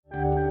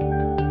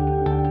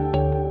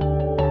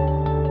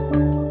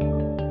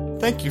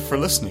Thank you for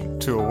listening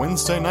to a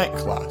Wednesday night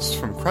class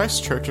from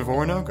Christ Church of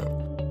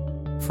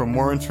Oronogo. For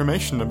more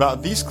information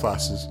about these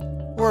classes,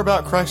 or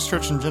about Christ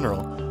Church in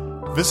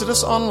general, visit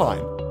us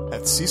online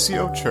at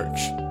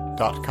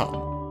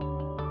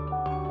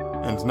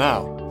ccochurch.com. And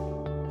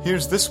now,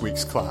 here's this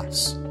week's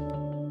class.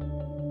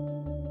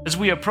 As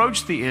we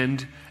approach the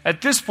end,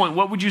 at this point,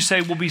 what would you say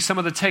will be some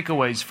of the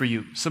takeaways for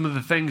you? Some of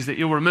the things that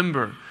you'll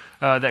remember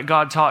that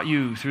God taught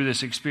you through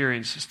this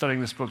experience studying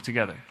this book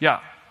together?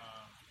 Yeah.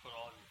 Put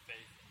all your faith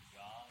in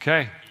God.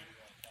 Okay.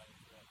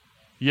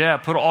 Yeah,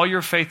 put all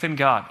your faith in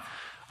God.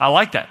 I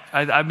like that.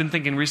 I've been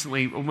thinking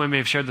recently, I may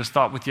have shared this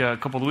thought with you a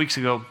couple of weeks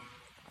ago.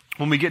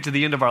 When we get to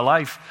the end of our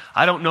life,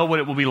 I don't know what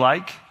it will be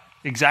like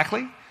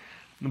exactly,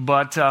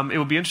 but it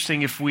will be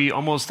interesting if we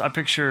I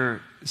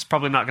picture, it's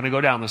probably not going to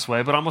go down this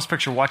way, but I almost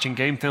picture watching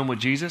game film with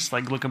Jesus,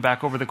 like looking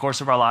back over the course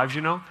of our lives,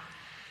 you know?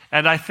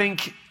 And I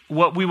think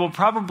what we will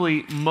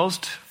probably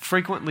most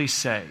frequently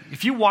say,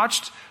 if you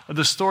watched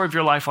the story of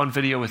your life on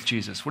video with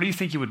Jesus, what do you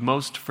think you would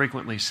most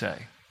frequently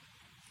say?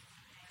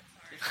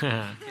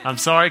 I'm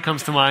sorry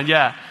comes to mind,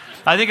 yeah.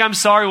 I think I'm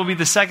sorry will be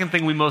the second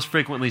thing we most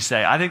frequently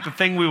say. I think the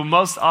thing we will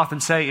most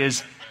often say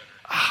is,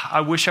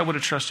 I wish I would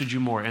have trusted you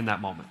more in that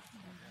moment.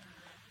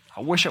 I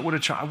wish I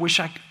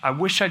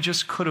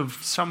just could have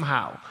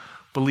somehow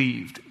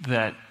believed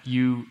that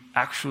you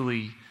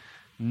actually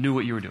knew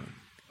what you were doing,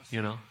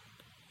 you know?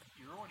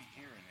 You're already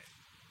hearing it.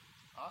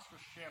 Oscar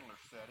Chandler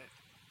said it.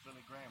 Billy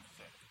Graham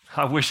said it.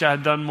 I wish I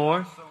had done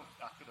more. So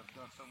I could have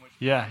done so much.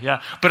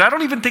 Yeah. But I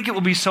don't even think it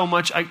will be so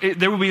much.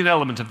 There will be an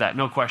element of that,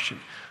 no question.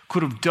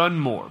 Could have done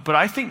more. But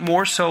I think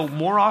more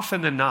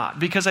often than not,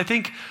 because I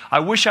think I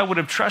wish I would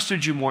have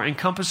trusted you more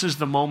encompasses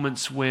the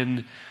moments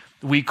when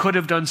we could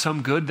have done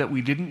some good that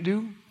we didn't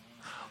do,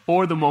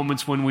 or the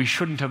moments when we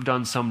shouldn't have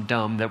done some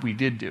dumb that we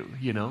did do,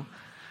 you know?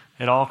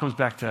 It all comes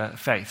back to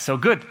faith. So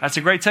good. That's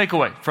a great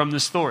takeaway from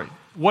this story.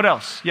 What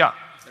else? Yeah.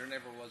 There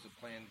never was a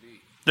plan B.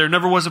 There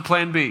never was a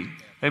plan B.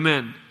 Yeah.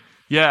 Amen.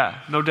 Yeah,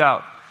 no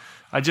doubt.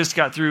 I just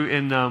got through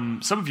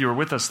some of you were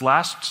with us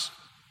last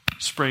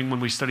spring when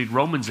we studied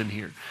Romans in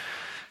here.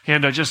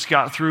 And I just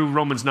got through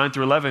Romans 9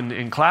 through 11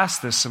 in class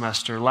this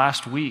semester,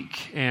 last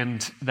week.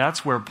 And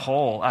that's where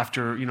Paul,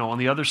 after, on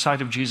the other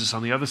side of Jesus,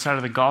 on the other side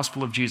of the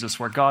gospel of Jesus,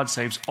 where God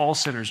saves all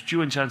sinners,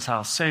 Jew and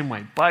Gentile, same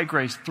way, by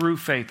grace, through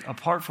faith,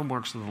 apart from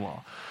works of the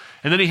law.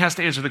 And then he has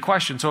to answer the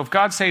question, so if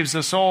God saves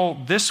us all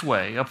this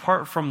way,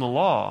 apart from the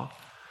law,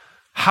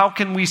 how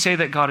can we say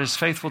that God is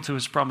faithful to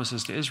his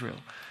promises to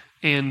Israel?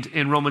 And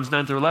in Romans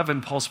 9 through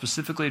 11, Paul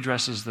specifically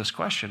addresses this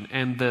question.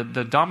 And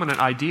the dominant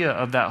idea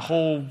of that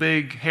whole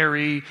big,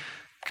 hairy,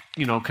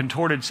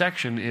 contorted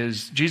section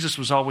is Jesus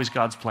was always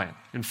God's plan.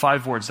 In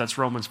 5 words, that's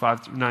Romans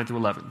 9 through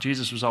 11.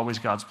 Jesus was always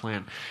God's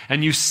plan.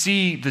 And you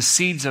see the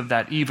seeds of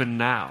that even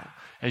now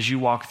as you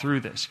walk through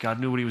this. God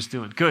knew what he was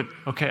doing. Good.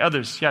 Okay,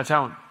 others. Yeah,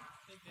 Talon. I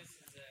think this is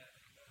an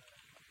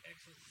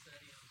excellent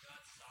study on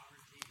God's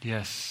sovereignty.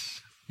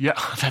 Yes. Yeah,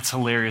 that's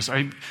hilarious.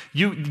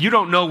 You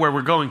don't know where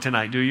we're going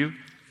tonight, do you?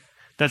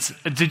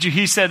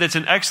 He said it's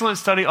an excellent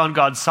study on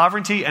God's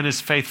sovereignty and his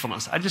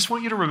faithfulness. I just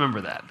want you to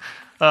remember that.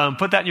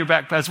 Put that in your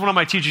back. As one of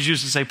my teachers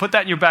used to say, put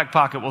that in your back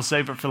pocket. We'll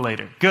save it for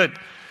later. Good.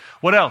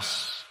 What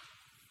else?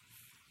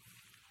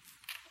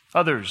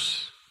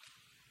 Others?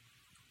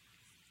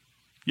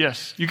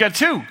 Yes. You got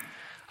 2.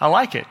 I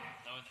like it.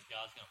 Knowing that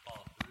God's going to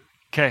follow through.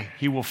 Okay,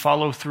 he will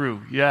follow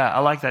through. Yeah, I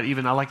like that.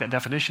 I like that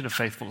definition of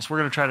faithfulness. We're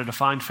going to try to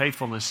define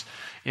faithfulness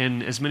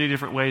in as many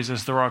different ways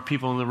as there are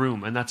people in the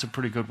room, and that's a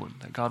pretty good one,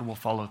 that God will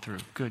follow through.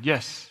 Good,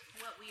 yes?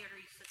 Well, we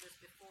already said this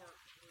before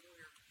when we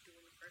were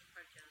doing the first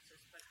part of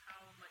Genesis, but how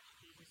much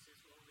Jesus is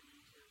woven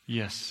into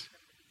Yes.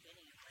 from the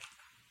beginning. It's like,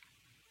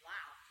 wow.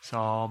 It's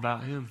all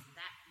about him.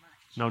 That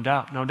much. No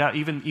doubt.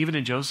 Even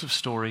in Joseph's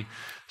story,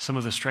 some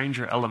of the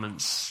stranger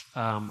elements,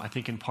 I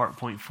think in part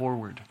point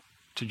forward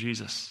to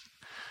Jesus.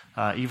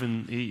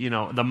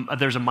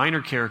 There's a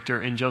minor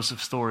character in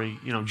Joseph's story,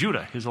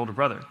 Judah, his older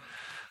brother,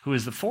 who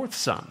is the 4th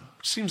son.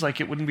 Seems like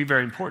it wouldn't be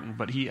very important,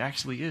 but he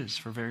actually is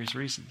for various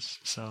reasons.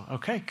 So,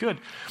 okay, good.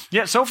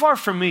 Yeah, so far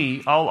for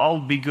me, I'll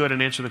be good and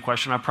answer the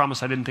question. I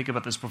promise I didn't think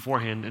about this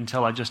beforehand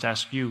until I just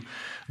asked you.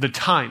 The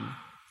time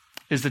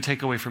is the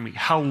takeaway for me.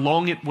 How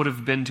long it would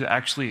have been to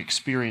actually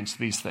experience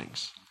these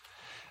things.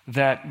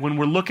 That when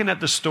we're looking at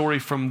the story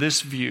from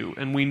this view,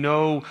 and we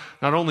know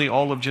not only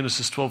all of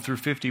Genesis 12 through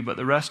 50, but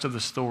the rest of the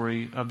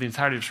story of the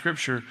entirety of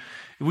Scripture,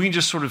 we can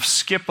just sort of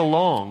skip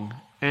along,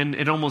 and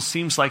it almost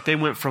seems like they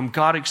went from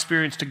God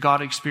experience to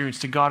God experience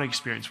to God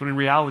experience, when in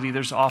reality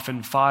there's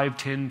often 5,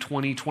 10,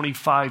 20,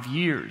 25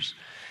 years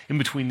in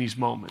between these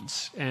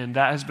moments. And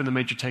that has been the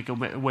major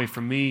takeaway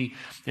from me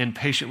in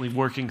patiently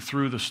working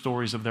through the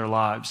stories of their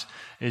lives,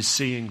 is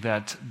seeing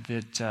that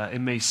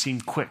it may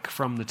seem quick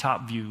from the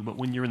top view, but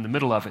when you're in the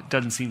middle of it, it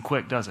doesn't seem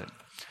quick, does it?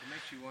 It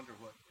makes you wonder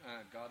what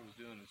God was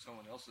doing in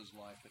someone else's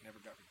life that never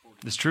got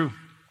recorded. It's true.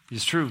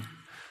 It's true.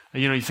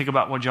 You think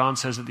about what John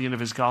says at the end of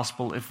his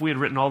gospel. If we had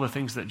written all the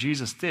things that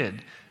Jesus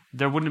did,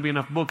 there wouldn't be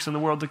enough books in the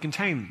world to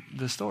contain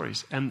the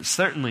stories. And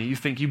certainly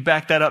you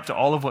back that up to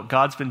all of what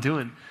God's been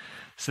doing.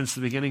 since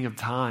the beginning of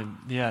time.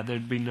 Yeah,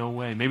 there'd be no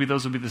way. Maybe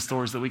those would be the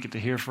stories that we get to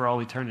hear for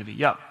all eternity.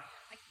 Yep.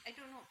 I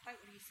don't know quite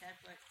what he said,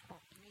 but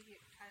maybe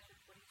it ties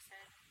with what he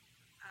said.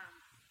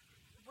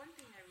 One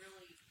thing I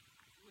really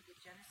look at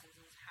Genesis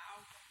is how,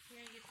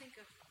 you think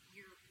of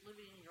you're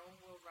living in your own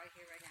world right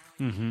here, right now,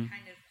 and you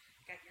kind of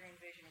got your own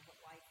vision of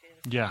what life is.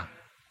 Yeah.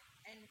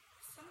 And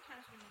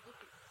sometimes when you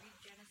read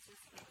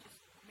Genesis, it just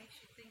makes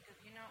you think of,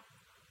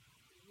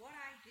 what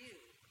I do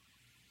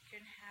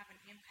can have an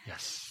impact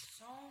on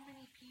so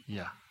many people.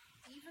 Yeah.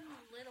 Even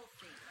the little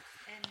things.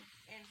 And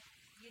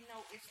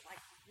it's like,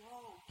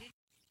 whoa, same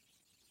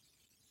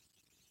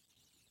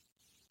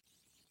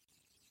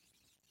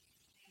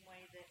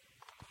way that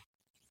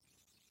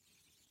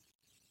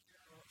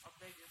a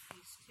bigger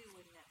piece too,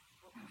 in that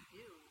what we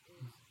do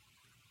is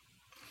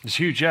It's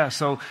huge, yeah.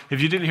 So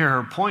if you didn't hear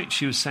her point,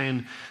 she was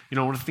saying,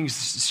 one of the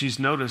things she's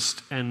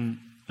noticed, and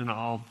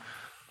I'll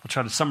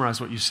try to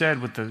summarize what you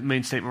said with the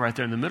main statement right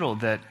there in the middle,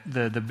 that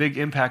the big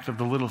impact of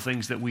the little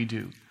things that we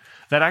do.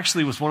 That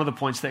actually was one of the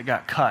points that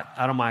got cut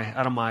out of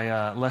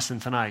my lesson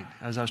tonight,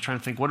 as I was trying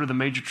to think, what are the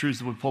major truths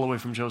that we pull away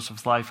from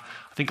Joseph's life?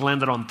 I think I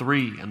landed on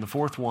 3, and the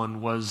 4th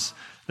one was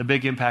the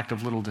big impact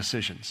of little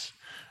decisions.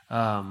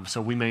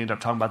 So we may end up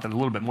talking about that a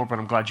little bit more, but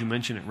I'm glad you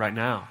mentioned it right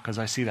now, because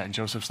I see that in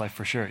Joseph's life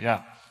for sure,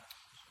 yeah.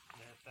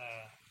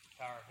 The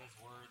power of his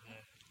word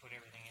that put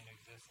everything into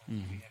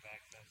existence, we have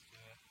access to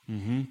it.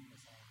 Mm-hmm.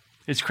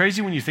 It's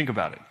crazy when you think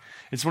about it.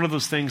 It's one of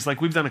those things, like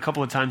we've done a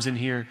couple of times in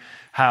here,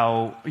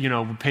 how,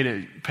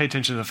 pay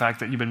attention to the fact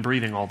that you've been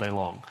breathing all day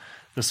long.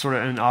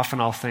 And often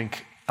I'll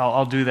think,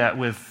 I'll do that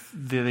with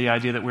the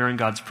idea that we're in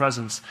God's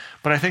presence.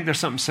 But I think there's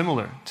something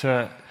similar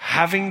to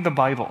having the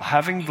Bible,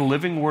 having the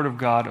living Word of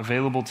God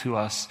available to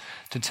us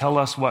to tell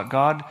us what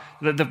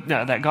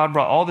that God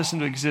brought all this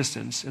into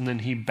existence, and then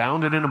He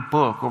bound it in a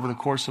book over the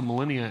course of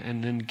millennia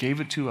and then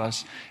gave it to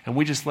us, and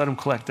we just let Him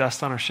collect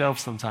dust on our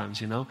shelves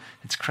sometimes,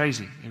 It's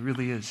crazy. It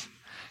really is.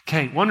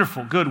 Okay,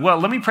 wonderful, good. Well,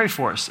 let me pray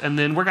for us, and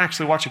then we're going to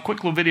actually watch a quick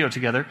little video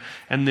together,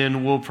 and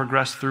then we'll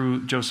progress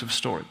through Joseph's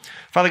story.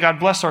 Father God,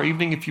 bless our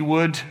evening if you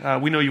would.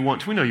 We know you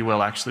want to. We know you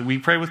will, actually. We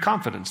pray with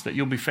confidence that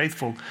you'll be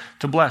faithful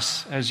to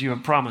bless as you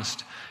have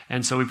promised.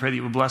 And so we pray that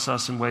you would bless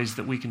us in ways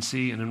that we can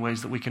see and in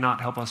ways that we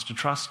cannot. Help us to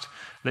trust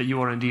that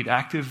you are indeed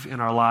active in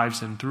our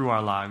lives and through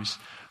our lives,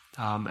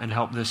 and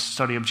help this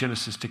study of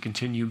Genesis to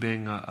continue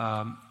being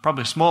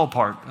probably a small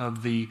part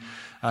of the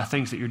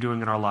things that you're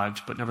doing in our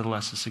lives, but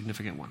nevertheless a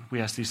significant one.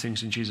 We ask these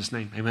things in Jesus'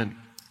 name. Amen.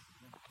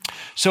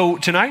 So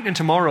tonight and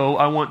tomorrow,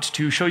 I want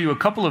to show you a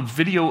couple of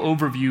video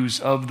overviews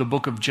of the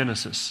book of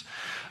Genesis.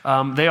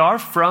 They are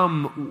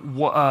from,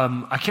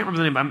 I can't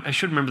remember the name. I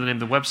should remember the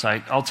name of the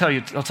website. I'll tell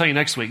you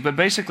next week. But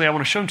basically, I want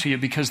to show them to you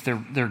because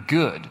they're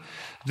good.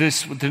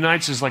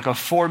 Tonight's is like a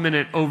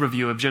 4-minute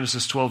overview of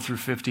Genesis 12 through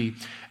 50,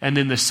 and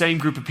then the same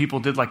group of people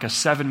did like a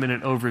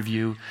 7-minute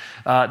overview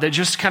that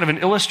just kind of an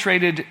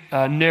illustrated,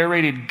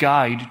 narrated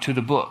guide to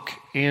the book.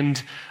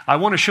 And I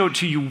want to show it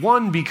to you,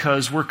 one,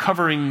 because we're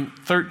covering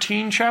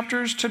 13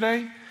 chapters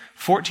today,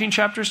 14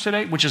 chapters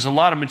today, which is a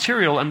lot of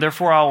material, and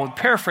therefore I'll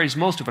paraphrase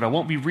most of it. I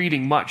won't be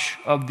reading much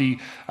of the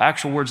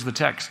actual words of the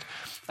text.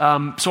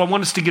 So I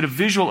want us to get a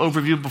visual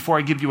overview before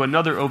I give you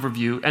another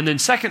overview. And then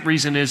second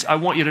reason is I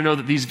want you to know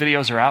that these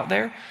videos are out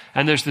there.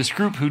 And there's this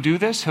group who do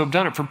this, who have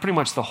done it for pretty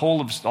much the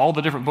whole of all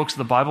the different books of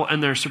the Bible,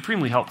 and they're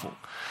supremely helpful.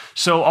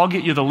 So I'll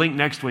get you the link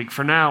next week.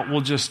 For now,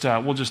 we'll just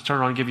turn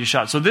on and give you a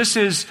shot. So this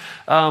is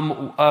a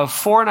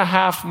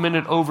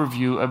 4.5-minute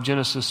overview of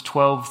Genesis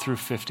 12 through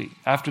 50.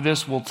 After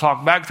this, we'll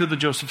talk back through the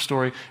Joseph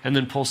story and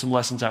then pull some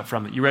lessons out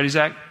from it. You ready,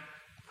 Zach?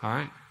 All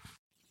right.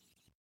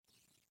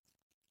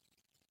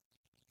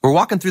 We're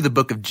walking through the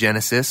book of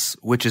Genesis,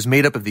 which is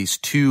made up of these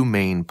 2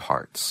 main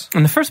parts.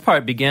 And the first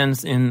part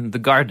begins in the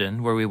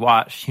garden, where we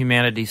watch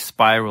humanity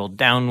spiral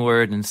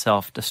downward in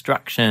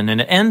self-destruction, and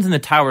it ends in the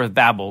Tower of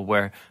Babel,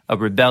 where a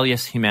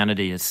rebellious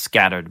humanity is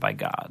scattered by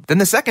God. Then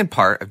the second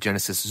part of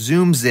Genesis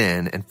zooms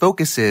in and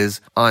focuses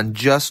on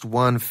just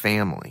one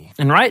family.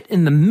 And right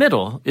in the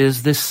middle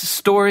is this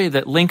story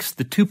that links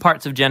the 2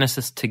 parts of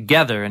Genesis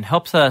together and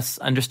helps us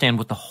understand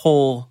what the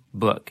whole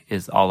book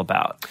is all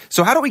about.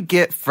 So how do we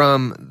get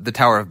from the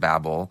Tower of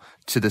Babel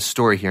to the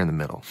story here in the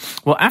middle?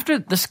 Well, after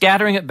the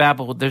scattering at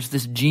Babel, there's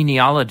this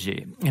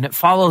genealogy, and it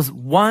follows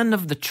one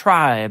of the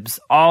tribes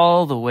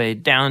all the way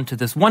down to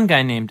this one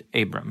guy named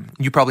Abram.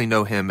 You probably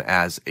know him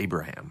as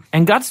Abraham.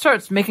 And God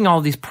starts making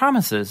all these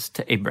promises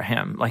to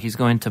Abraham, like he's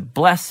going to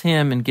bless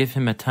him and give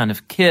him a ton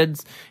of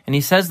kids. And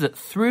he says that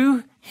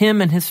through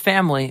him and his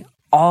family,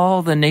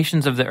 all the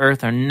nations of the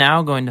earth are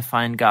now going to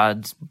find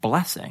God's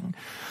blessing.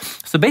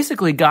 So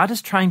basically, God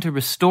is trying to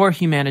restore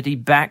humanity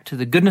back to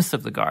the goodness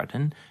of the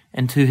garden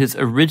and to his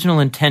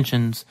original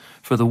intentions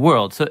for the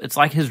world. So it's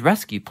like his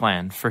rescue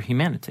plan for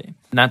humanity.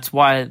 And that's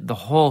why the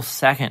whole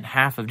second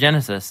half of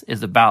Genesis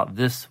is about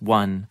this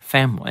one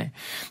family.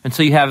 And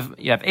so you have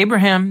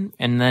Abraham,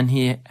 and then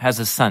he has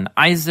his son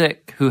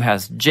Isaac, who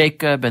has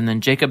Jacob, and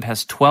then Jacob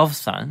has 12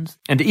 sons.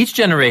 And to each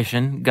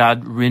generation,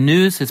 God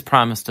renews his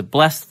promise to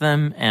bless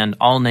them and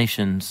all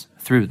nations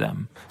through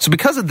them. So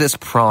because of this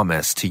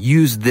promise to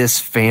use this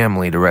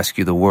family to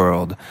rescue the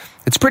world,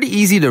 it's pretty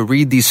easy to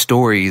read these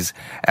stories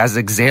as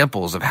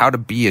examples of how to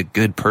be a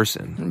good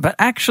person. But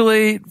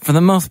actually, for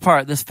the most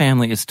part, this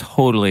family is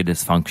totally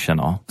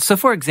dysfunctional. So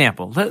for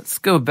example, let's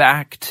go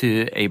back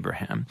to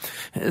Abraham.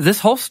 This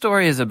whole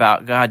story is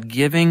about God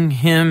giving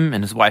him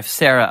and his wife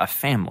Sarah a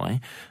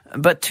family,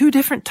 but 2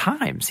 different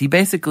times. He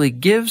basically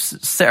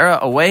gives Sarah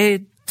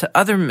away to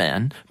other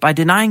men by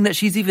denying that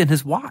she's even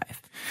his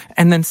wife.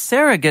 And then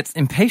Sarah gets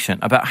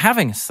impatient about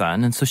having a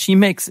son, and so she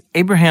makes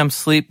Abraham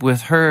sleep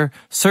with her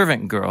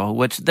servant girl,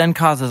 which then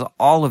causes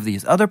all of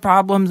these other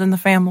problems in the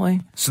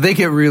family. So they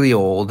get really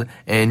old,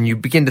 and you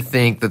begin to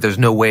think that there's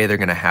no way they're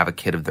going to have a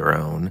kid of their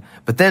own.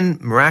 But then,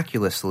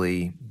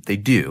 miraculously, they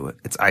do.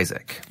 It's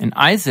Isaac. And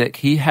Isaac,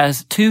 he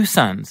has 2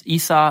 sons,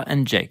 Esau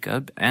and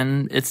Jacob,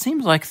 and it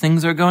seems like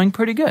things are going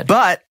pretty good.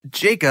 But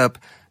Jacob,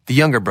 the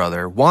younger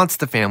brother, wants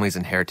the family's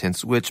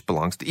inheritance, which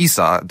belongs to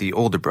Esau, the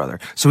older brother.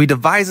 So he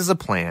devises a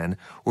plan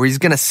where he's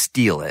going to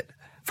steal it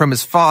from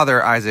his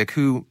father, Isaac,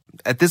 who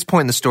at this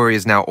point in the story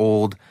is now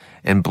old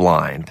and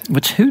blind.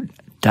 Which, who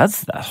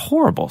does that?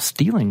 Horrible,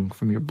 stealing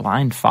from your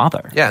blind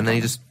father. Yeah, and then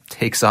he just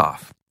takes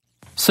off.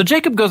 So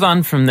Jacob goes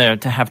on from there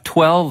to have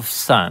 12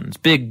 sons,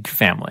 big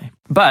family.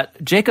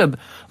 But Jacob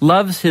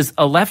loves his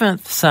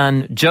 11th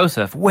son,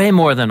 Joseph, way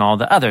more than all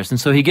the others. And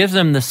so he gives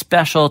him the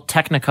special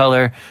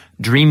Technicolor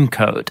dream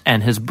coat.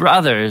 And his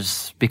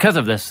brothers, because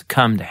of this,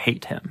 come to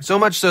hate him. So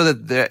much so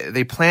that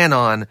they plan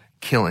on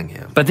killing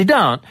him. But they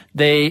don't.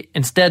 They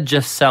instead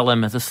just sell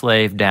him as a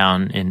slave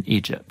down in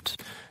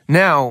Egypt.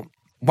 Now,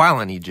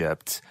 while in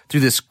Egypt, through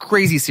this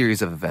crazy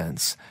series of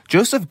events,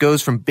 Joseph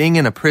goes from being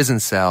in a prison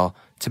cell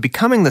to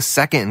becoming the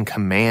second in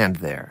command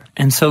there.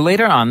 And so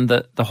later on,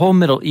 the whole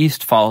Middle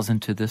East falls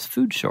into this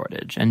food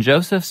shortage. And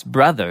Joseph's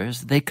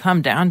brothers, they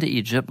come down to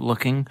Egypt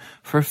looking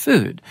for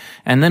food.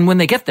 And then when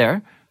they get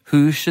there,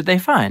 who should they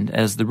find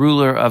as the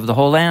ruler of the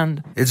whole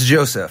land? It's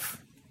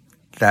Joseph,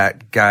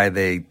 that guy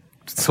they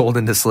sold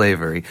into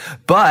slavery.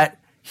 But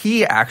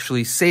he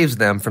actually saves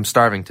them from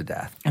starving to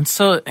death. And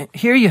so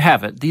here you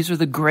have it. These are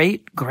the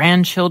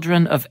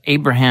great-grandchildren of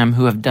Abraham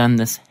who have done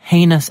this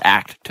heinous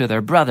act to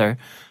their brother.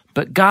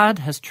 But God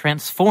has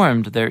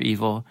transformed their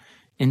evil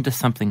into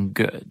something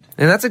good.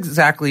 And that's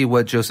exactly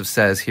what Joseph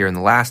says here in the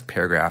last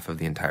paragraph of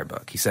the entire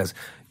book. He says,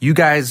 you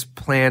guys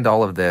planned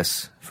all of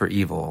this for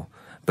evil,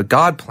 but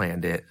God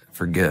planned it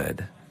for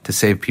good, to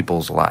save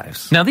people's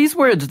lives. Now, these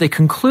words, they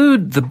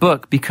conclude the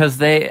book because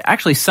they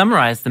actually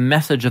summarize the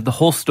message of the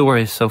whole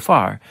story so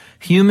far.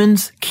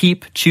 Humans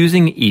keep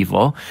choosing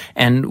evil,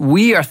 and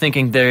we are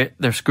thinking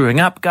they're screwing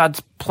up God's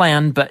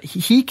plan, but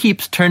he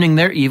keeps turning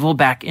their evil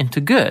back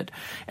into good.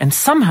 And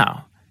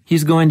somehow,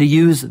 he's going to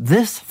use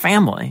this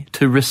family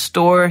to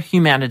restore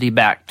humanity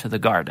back to the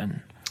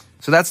garden.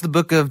 So that's the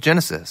book of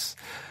Genesis.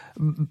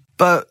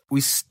 But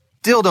we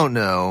still don't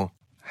know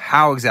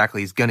how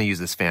exactly he's going to use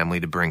this family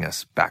to bring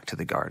us back to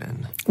the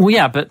garden. Well,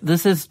 yeah, but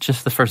this is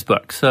just the first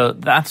book. So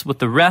that's what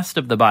the rest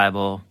of the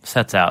Bible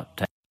sets out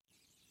to.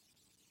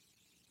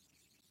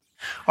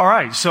 All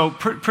right, so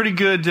pretty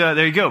good,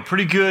 there you go,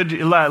 pretty good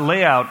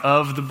layout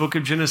of the book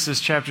of Genesis,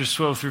 chapters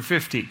 12 through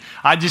 50.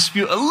 I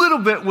dispute a little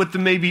bit with the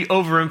maybe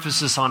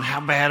overemphasis on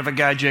how bad of a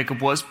guy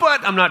Jacob was,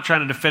 but I'm not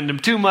trying to defend him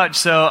too much,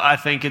 so I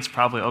think it's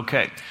probably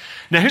okay.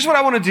 Now, here's what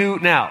I want to do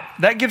now.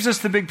 That gives us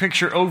the big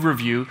picture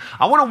overview.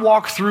 I want to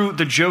walk through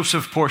the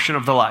Joseph portion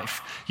of the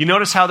life. You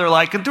notice how they're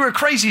like, and through a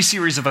crazy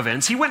series of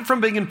events, he went from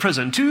being in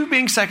prison to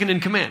being second in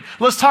command.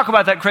 Let's talk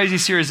about that crazy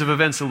series of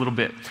events a little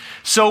bit.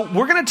 So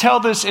we're going to tell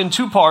this in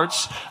 2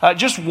 parts,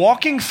 just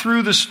walking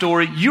through the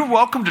story. You're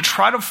welcome to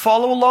try to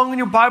follow along in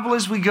your Bible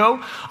as we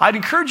go. I'd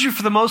encourage you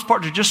for the most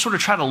part to just sort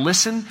of try to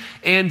listen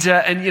and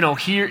you know,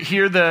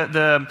 hear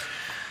the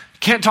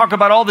can't talk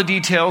about all the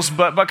details,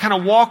 but kind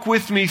of walk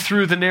with me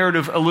through the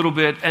narrative a little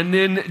bit. And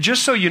then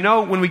just so you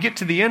know, when we get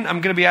to the end, I'm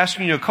going to be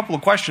asking you a couple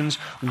of questions.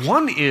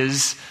 One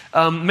is,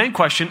 main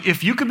question,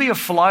 if you could be a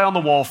fly on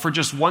the wall for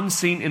just one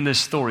scene in this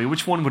story,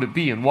 which one would it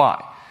be and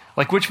why?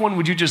 Like, which one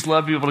would you just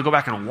love to be able to go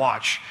back and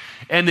watch?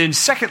 And then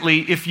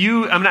secondly, I'm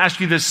going to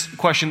ask you this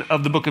question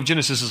of the book of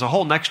Genesis as a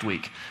whole next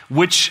week.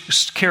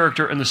 Which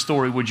character in the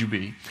story would you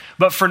be?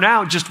 But for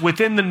now, just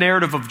within the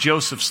narrative of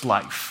Joseph's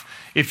life,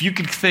 if you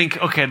could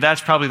think, okay,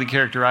 that's probably the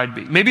character I'd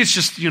be. Maybe it's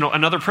just,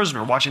 another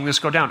prisoner watching this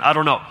go down. I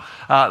don't know.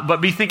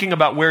 But be thinking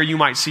about where you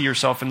might see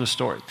yourself in the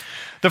story.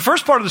 The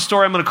first part of the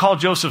story I'm going to call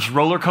Joseph's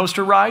roller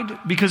coaster ride,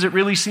 because it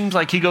really seems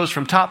like he goes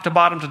from top to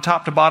bottom to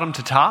top to bottom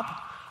to top.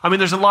 I mean,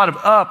 there's a lot of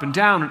up and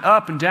down and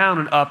up and down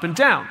and up and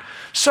down.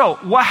 So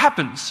what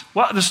happens?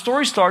 Well, the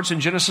story starts in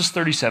Genesis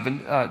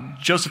 37.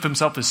 Joseph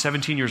himself is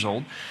 17 years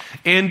old.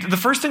 And the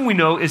first thing we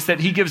know is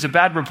that he gives a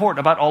bad report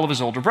about all of his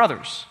older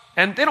brothers.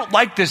 And they don't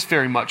like this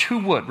very much. Who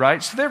would,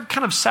 right? So they're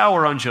kind of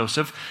sour on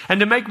Joseph. And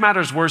to make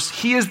matters worse,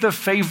 he is the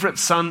favorite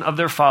son of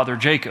their father,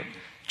 Jacob.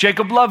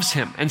 Jacob loves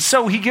him. And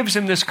so he gives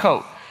him this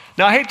coat.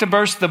 Now, I hate to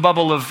burst the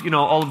bubble of,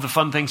 all of the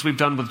fun things we've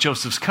done with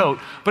Joseph's coat,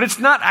 but it's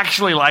not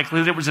actually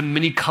likely that it was a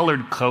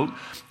mini-colored coat.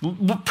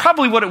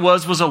 Probably what it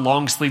was a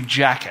long-sleeve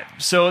jacket.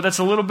 So that's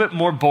a little bit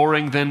more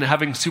boring than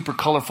having super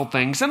colorful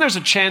things. And there's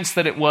a chance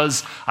that it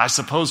was, I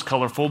suppose,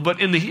 colorful,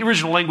 but in the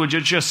original language,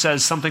 it just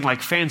says something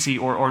like fancy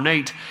or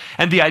ornate.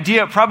 And the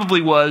idea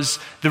probably was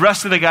the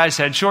rest of the guys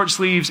had short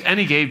sleeves, and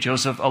he gave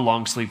Joseph a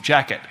long-sleeve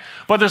jacket.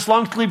 But this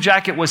long-sleeve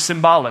jacket was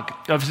symbolic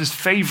of his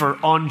favor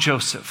on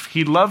Joseph.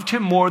 He loved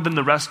him more than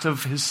the rest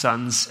of his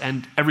sons,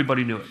 and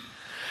everybody knew it.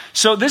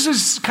 So this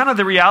is kind of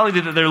the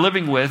reality that they're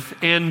living with.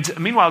 And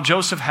meanwhile,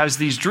 Joseph has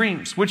these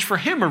dreams, which for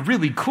him are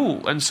really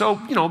cool. And so,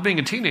 being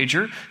a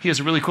teenager, he has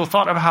a really cool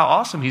thought of how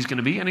awesome he's going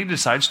to be, and he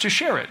decides to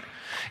share it.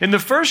 In the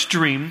first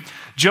dream,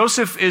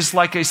 Joseph is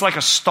like a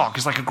stalk,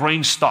 he's like a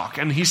grain stalk.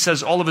 And he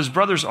says all of his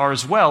brothers are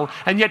as well.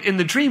 And yet in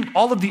the dream,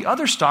 all of the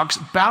other stalks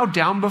bow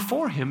down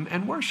before him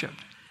and worship.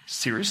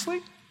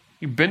 Seriously?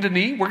 You bend a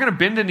knee? We're going to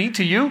bend a knee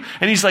to you?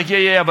 And he's like,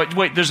 yeah, but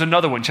wait, there's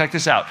another one. Check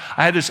this out.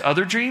 I had this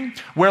other dream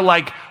where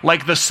like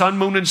the sun,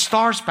 moon, and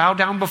stars bow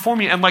down before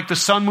me, and like the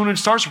sun, moon, and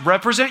stars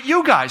represent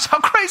you guys. How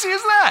crazy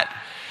is that?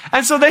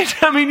 And so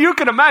you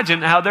can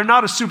imagine how they're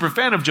not a super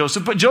fan of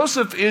Joseph, but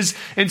Joseph is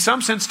in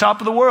some sense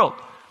top of the world.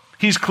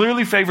 He's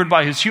clearly favored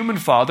by his human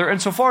father,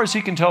 and so far as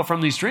he can tell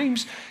from these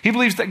dreams, he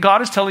believes that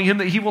God is telling him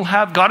that he will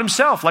have, God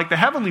himself, like the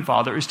heavenly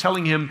Father, is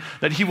telling him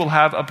that he will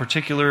have a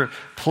particular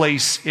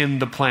place in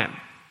the plan.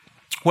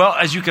 Well,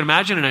 as you can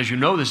imagine, and as you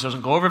know, this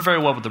doesn't go over very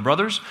well with the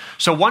brothers.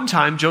 So one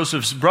time,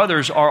 Joseph's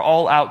brothers are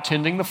all out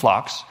tending the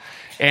flocks,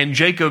 and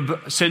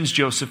Jacob sends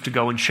Joseph to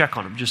go and check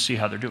on them, just see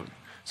how they're doing.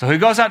 So he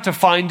goes out to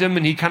find them,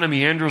 and he kind of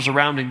meanders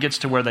around and gets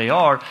to where they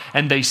are,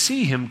 and they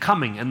see him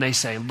coming, and they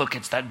say, look,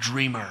 it's that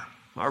dreamer,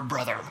 our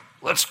brother.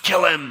 Let's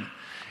kill him.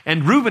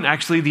 And Reuben,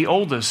 actually, the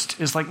oldest,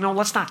 is like, no,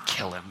 let's not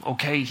kill him,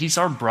 okay? He's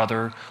our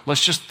brother.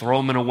 Let's just throw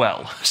him in a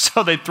well.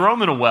 So they throw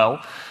him in a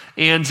well.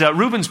 And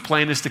Reuben's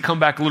plan is to come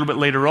back a little bit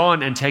later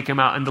on and take him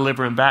out and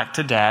deliver him back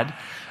to Dad.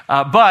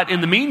 But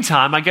in the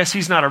meantime, I guess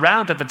he's not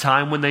around at the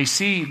time when they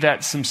see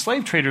that some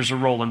slave traders are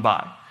rolling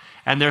by.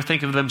 And they're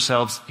thinking to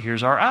themselves,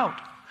 here's our out.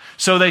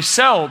 So they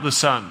sell the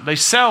son. They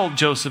sell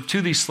Joseph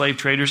to these slave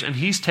traders, and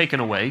he's taken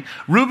away.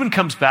 Reuben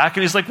comes back,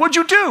 and he's like, what'd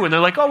you do? And they're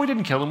like, oh, we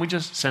didn't kill him. We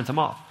just sent him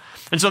off.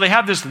 And so they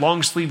have this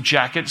long-sleeve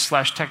jacket /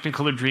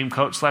 technicolor dream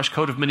coat /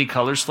 coat of many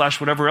colors /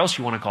 whatever else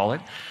you want to call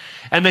it.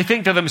 And they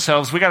think to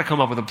themselves, we got to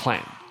come up with a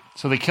plan.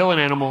 So they kill an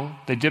animal,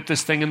 they dip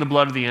this thing in the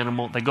blood of the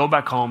animal, they go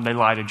back home, they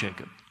lie to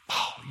Jacob.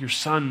 Oh, your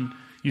son,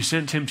 you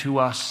sent him to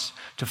us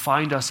to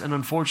find us, and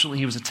unfortunately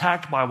he was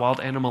attacked by a wild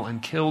animal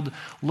and killed.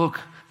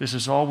 Look, this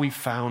is all we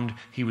found.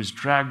 He was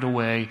dragged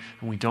away,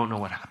 and we don't know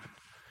what happened.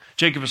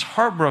 Jacob is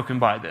heartbroken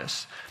by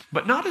this,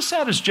 but not as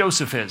sad as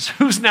Joseph is,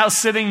 who's now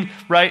sitting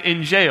right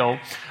in jail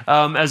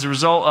as a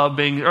result of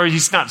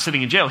he's not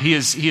sitting in jail. He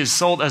is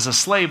sold as a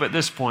slave at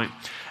this point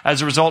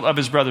as a result of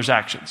his brother's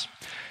actions.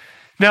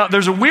 Now,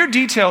 there's a weird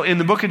detail in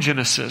the book of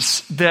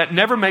Genesis that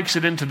never makes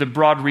it into the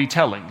broad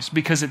retellings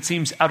because it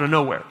seems out of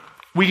nowhere.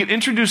 We get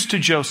introduced to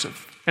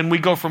Joseph, and we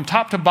go from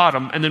top to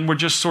bottom, and then we're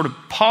just sort of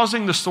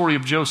pausing the story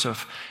of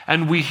Joseph,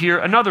 and we hear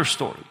another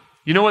story.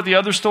 You know what the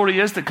other story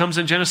is that comes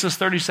in Genesis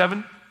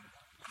 37?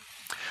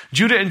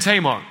 Judah and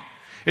Tamar.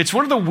 It's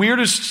one of the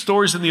weirdest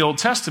stories in the Old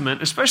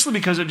Testament, especially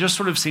because it just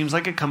sort of seems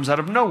like it comes out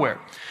of nowhere.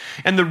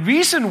 And the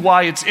reason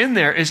why it's in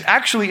there is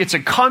actually it's a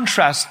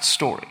contrast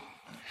story.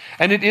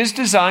 And it is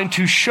designed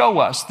to show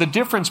us the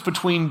difference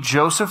between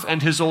Joseph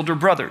and his older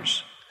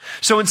brothers.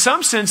 So in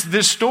some sense,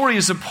 this story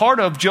is a part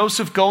of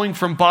Joseph going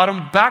from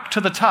bottom back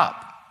to the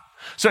top.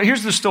 So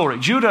here's the story.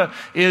 Judah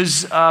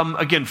is,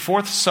 again,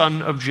 fourth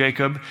son of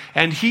Jacob,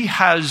 and he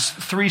has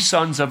 3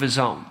 sons of his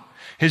own.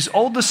 His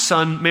oldest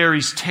son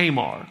marries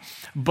Tamar,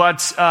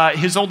 but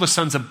his oldest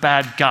son's a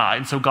bad guy,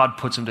 and so God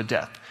puts him to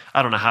death.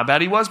 I don't know how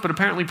bad he was, but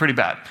apparently pretty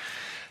bad.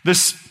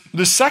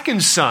 The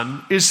second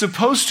son is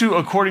supposed to,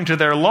 according to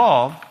their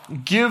law,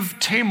 give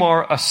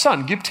Tamar a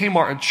son, give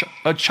Tamar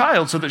a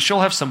child so that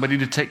she'll have somebody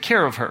to take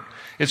care of her.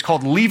 It's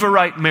called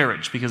Levirate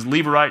marriage because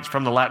Levirate is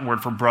from the Latin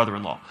word for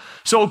brother-in-law.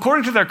 So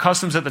according to their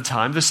customs at the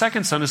time, the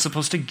second son is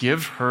supposed to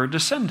give her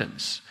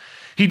descendants.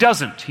 He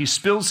doesn't. He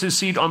spills his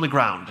seed on the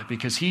ground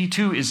because he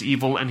too is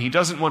evil and he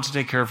doesn't want to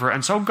take care of her,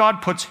 and so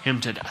God puts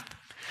him to death.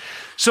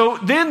 So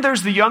then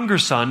there's the younger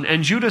son,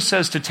 and Judah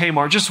says to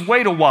Tamar, just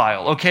wait a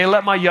while, okay?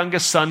 Let my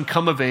youngest son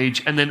come of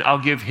age, and then I'll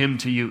give him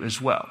to you as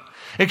well.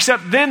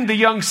 Except then the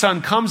young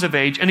son comes of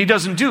age, and he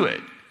doesn't do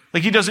it.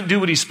 Like, he doesn't do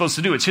what he's supposed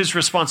to do. It's his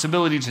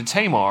responsibility to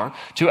Tamar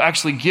to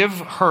actually give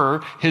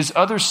her his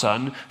other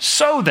son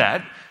so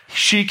that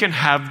she can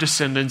have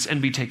descendants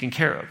and be taken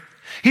care of.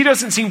 He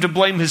doesn't seem to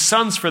blame his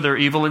sons for their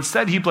evil.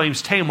 Instead, he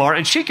blames Tamar,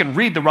 and she can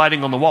read the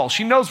writing on the wall.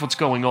 She knows what's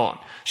going on.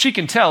 She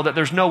can tell that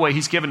there's no way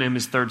he's given him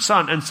his third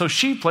son, and so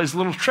she plays a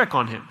little trick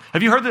on him.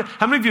 Have you heard that?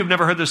 How many of you have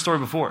never heard this story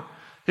before?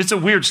 It's a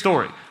weird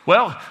story.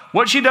 Well,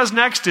 what she does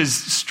next is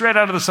straight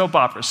out of the soap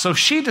opera. So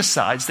she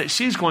decides that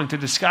she's going to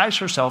disguise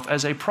herself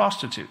as a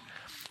prostitute.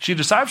 She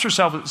disguises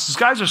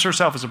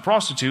herself as a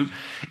prostitute,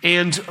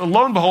 and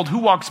lo and behold, who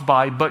walks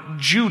by but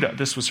Judah?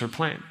 This was her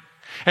plan.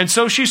 And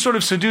so she sort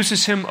of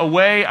seduces him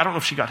away. I don't know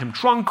if she got him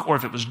drunk or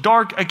if it was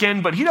dark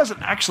again, but he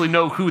doesn't actually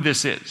know who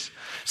this is.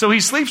 So he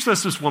sleeps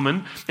with this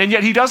woman, and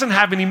yet he doesn't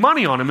have any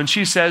money on him. And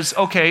she says,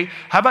 okay,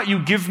 how about you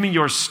give me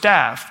your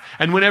staff,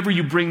 and whenever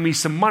you bring me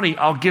some money,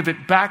 I'll give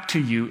it back to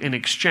you in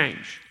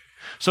exchange.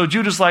 So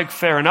Judah's like,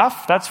 fair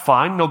enough, that's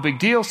fine, no big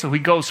deal. So he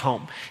goes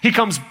home. He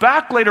comes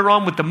back later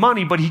on with the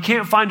money, but he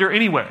can't find her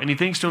anywhere. And he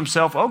thinks to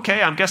himself,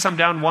 okay, I guess I'm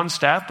down one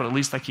staff, but at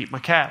least I keep my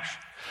cash.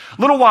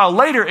 A little while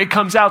later, it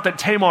comes out that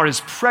Tamar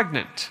is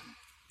pregnant.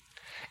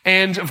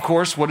 And of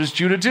course, what does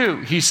Judah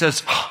do? He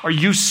says, are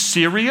you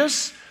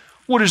serious?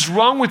 What is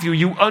wrong with you,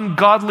 you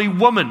ungodly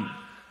woman?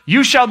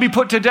 You shall be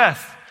put to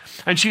death.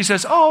 And she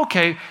says, oh,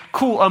 okay,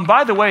 cool.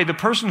 By the way, the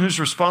person who's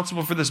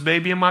responsible for this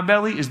baby in my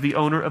belly is the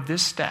owner of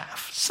this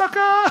staff.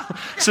 Sucker!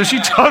 So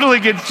she totally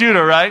gets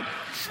Judah, right?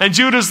 And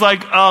Judah's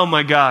like, oh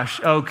my gosh,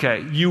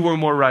 okay, you were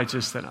more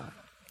righteous than I.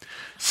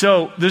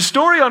 So the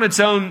story on its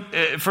own,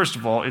 first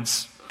of all,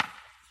 it's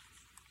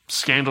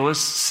scandalous,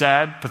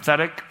 sad,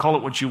 pathetic, call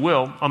it what you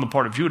will, on the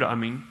part of Judah, I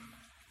mean.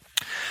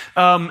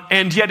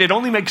 And yet it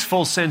only makes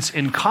full sense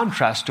in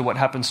contrast to what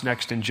happens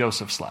next in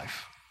Joseph's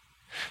life.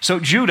 So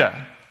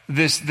Judah,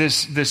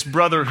 this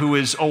brother who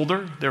is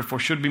older, therefore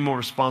should be more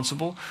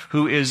responsible,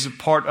 who is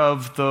part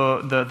of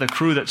the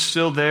crew that's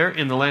still there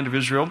in the land of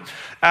Israel,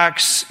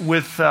 acts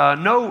with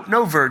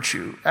no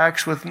virtue,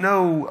 acts with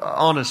no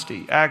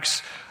honesty,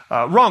 acts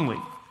wrongly,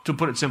 to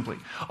put it simply.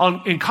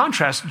 In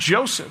contrast,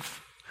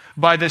 Joseph,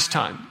 by this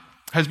time,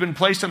 has been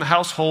placed in the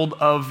household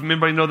of,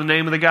 anybody know the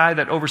name of the guy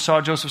that oversaw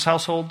Joseph's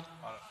household?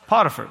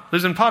 Potiphar.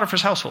 Lives in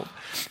Potiphar's household.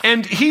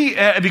 And he,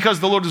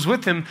 because the Lord is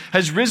with him,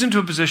 has risen to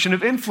a position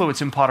of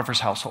influence in Potiphar's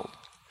household.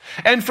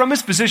 And from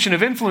his position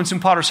of influence in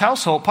Potiphar's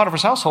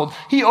household,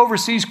 he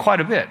oversees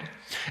quite a bit.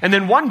 And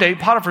then one day,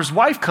 Potiphar's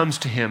wife comes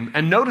to him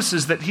and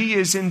notices that he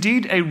is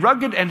indeed a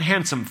rugged and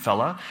handsome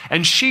fella,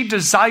 and she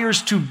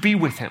desires to be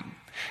with him.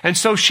 And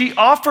so she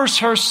offers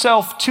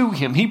herself to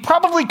him. He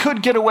probably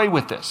could get away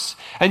with this.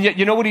 And yet,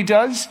 you know what he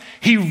does?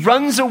 He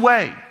runs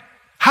away.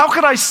 How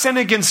could I sin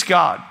against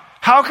God?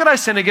 How could I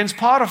sin against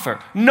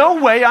Potiphar?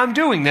 No way I'm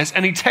doing this.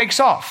 And he takes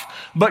off.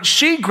 But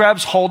she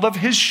grabs hold of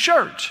his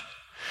shirt.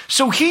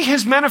 So he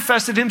has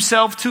manifested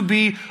himself to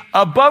be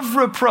above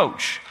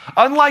reproach.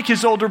 Unlike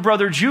his older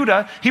brother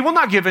Judah, he will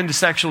not give in to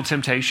sexual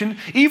temptation.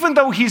 Even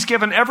though he's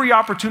given every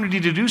opportunity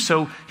to do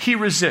so, he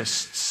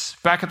resists.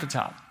 Back at the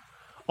top.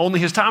 Only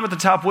his time at the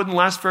top wouldn't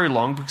last very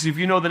long, because if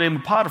you know the name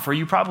of Potiphar,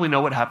 you probably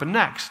know what happened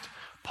next.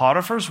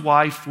 Potiphar's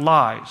wife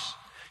lies.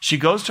 She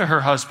goes to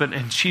her husband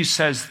and she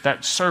says,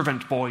 that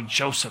servant boy,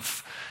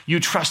 Joseph, you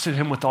trusted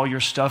him with all your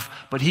stuff,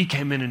 but he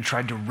came in and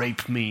tried to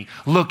rape me.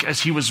 Look,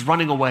 as he was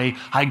running away,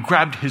 I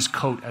grabbed his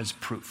coat as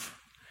proof.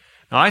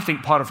 Now, I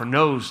think Potiphar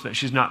knows that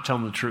she's not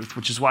telling the truth,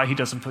 which is why he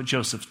doesn't put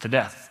Joseph to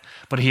death.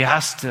 But he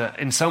has to,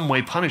 in some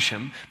way, punish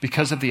him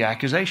because of the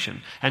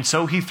accusation. And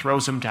so he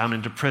throws him down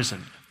into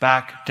prison,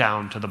 back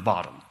down to the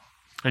bottom.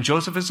 And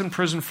Joseph is in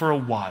prison for a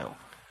while.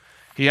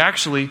 He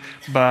actually,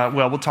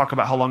 we'll talk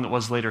about how long it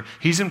was later.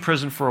 He's in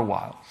prison for a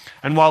while.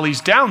 And while he's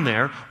down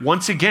there,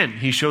 once again,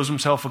 he shows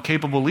himself a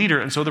capable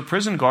leader, and so the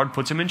prison guard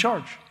puts him in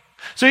charge.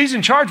 So he's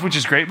in charge, which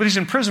is great, but he's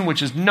in prison,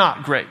 which is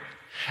not great.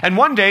 And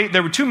one day,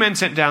 there were two men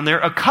sent down there,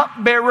 a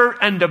cupbearer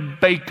and a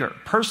baker,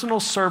 personal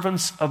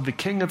servants of the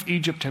king of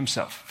Egypt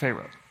himself,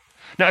 Pharaoh.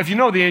 Now, if you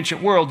know the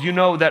ancient world, you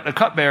know that a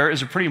cupbearer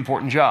is a pretty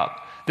important job.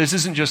 This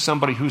isn't just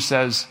somebody who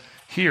says,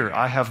 here,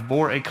 I have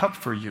bore a cup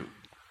for you.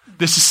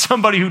 This is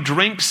somebody who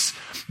drinks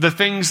the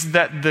things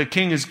that the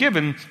king is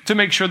given to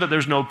make sure that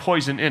there's no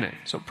poison in it.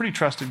 So pretty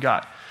trusted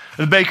guy.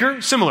 The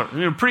baker, similar,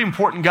 pretty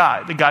important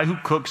guy, the guy who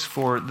cooks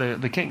for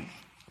the king.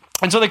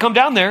 And so they come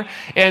down there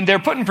and they're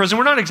put in prison.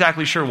 We're not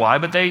exactly sure why,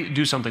 but they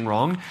do something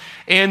wrong.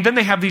 And then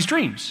they have these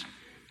dreams.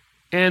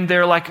 And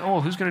they're like,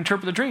 oh, who's going to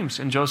interpret the dreams?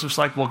 And Joseph's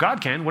like, well,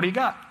 God can. What do you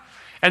got?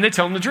 And they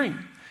tell him the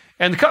dream.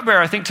 And the cupbearer,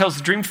 I think, tells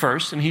the dream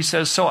first. And he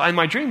says, so in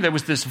my dream, there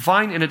was this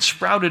vine and it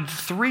sprouted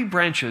 3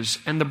 branches.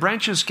 And the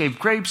branches gave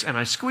grapes. And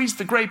I squeezed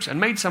the grapes and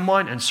made some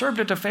wine and served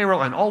it to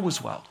Pharaoh. And all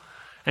was well.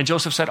 And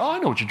Joseph said, oh, I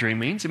know what your dream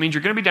means. It means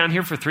you're going to be down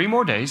here for 3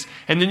 more days.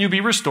 And then you'll be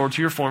restored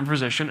to your former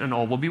position and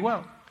all will be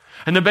well.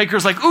 And the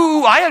baker's like,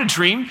 ooh, I had a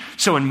dream.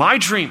 So in my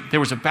dream, there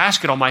was a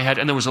basket on my head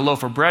and there was a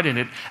loaf of bread in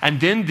it. And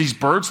then these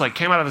birds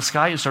came out of the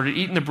sky and started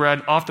eating the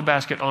bread off the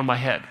basket on my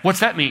head.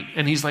 What's that mean?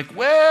 And he's like,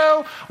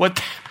 well,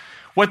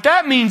 what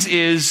that means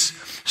is,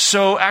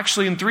 so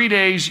actually in 3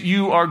 days,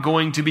 you are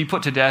going to be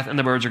put to death and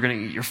the birds are going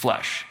to eat your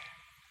flesh.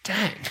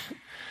 Dang.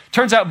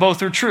 Turns out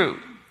both are true.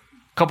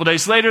 A couple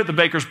days later, the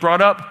baker's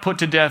brought up, put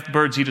to death,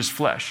 birds eat his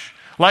flesh.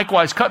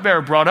 Likewise,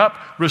 cupbearer brought up,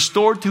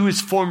 restored to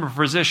his former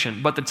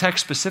position. But the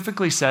text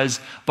specifically says,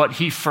 but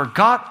he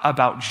forgot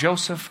about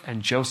Joseph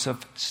and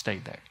Joseph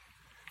stayed there.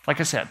 Like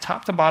I said,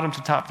 top to bottom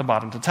to top to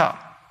bottom to top.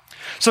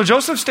 So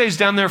Joseph stays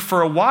down there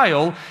for a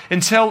while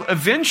until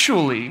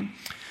eventually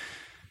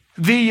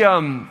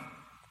I'm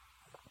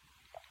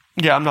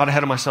not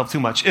ahead of myself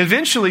too much.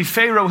 Eventually,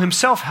 Pharaoh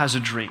himself has a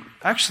dream.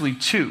 Actually,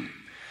 2.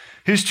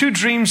 His two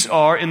dreams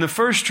are, in the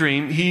first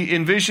dream, he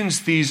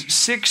envisions these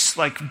 6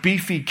 like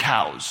beefy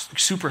cows, like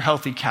super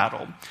healthy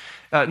cattle.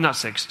 Not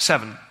 6,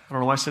 7. I don't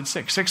know why I said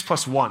 6. 6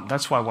 plus 1.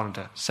 That's why I wanted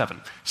to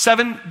 7.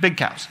 7 big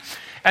cows.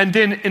 And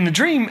then in the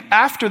dream,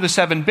 after the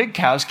 7 big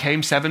cows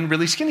came 7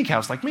 really skinny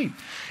cows like me.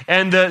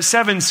 And the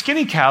 7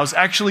 skinny cows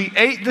actually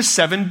ate the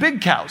 7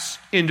 big cows.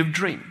 End of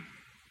dream.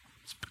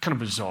 It's kind of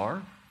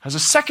bizarre. Has a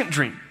second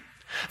dream.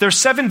 There's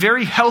 7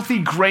 very healthy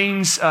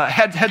grains,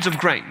 heads of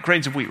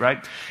grains of wheat,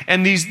 right?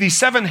 And these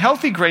 7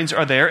 healthy grains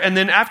are there. And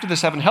then after the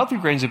 7 healthy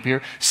grains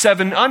appear,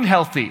 7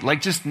 unhealthy,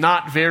 like just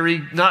not very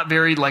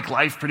like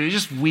life producing,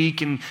 just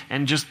weak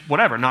and just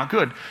whatever, not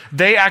good.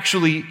 They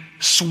actually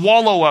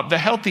swallow up the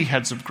healthy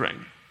heads of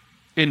grain.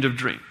 End of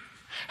dream.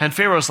 And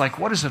Pharaoh's like,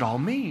 what does it all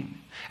mean?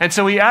 And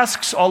so he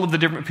asks all of the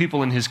different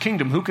people in his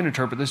kingdom, who can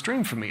interpret this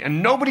dream for me?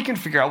 And nobody can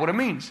figure out what it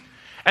means.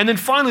 And then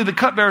finally the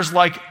cupbearer's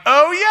like,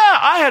 oh yeah,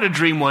 I had a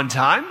dream one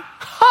time.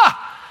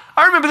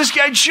 I remember this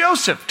guy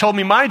Joseph told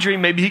me my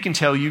dream, maybe he can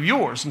tell you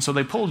yours. And so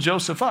they pull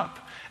Joseph up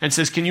and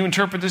says, can you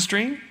interpret this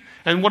dream?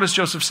 And what does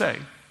Joseph say?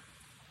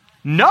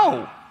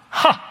 No.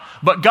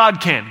 But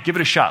God can. Give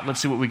it a shot.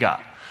 Let's see what we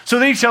got. So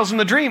then he tells him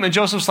the dream, and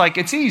Joseph's like,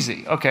 it's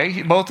easy.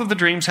 Okay, both of the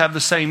dreams have the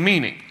same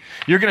meaning.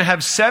 You're going to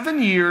have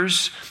 7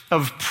 years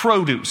of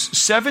produce,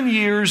 7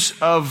 years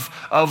of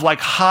like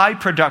high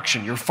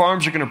production. Your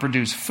farms are going to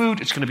produce food.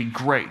 It's going to be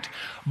great.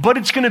 But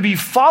it's going to be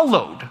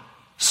followed,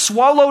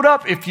 swallowed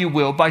up, if you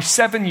will, by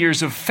 7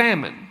 years of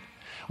famine,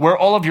 where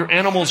all of your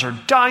animals are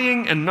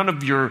dying and none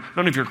of your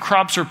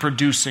crops are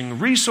producing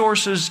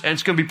resources, and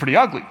it's going to be pretty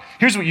ugly.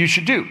 Here's what you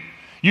should do.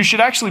 You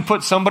should actually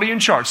put somebody in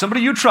charge,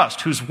 somebody you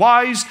trust, who's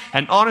wise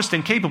and honest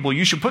and capable.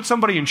 You should put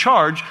somebody in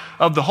charge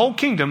of the whole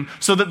kingdom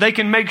so that they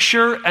can make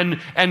sure and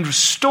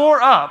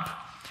store up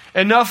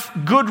enough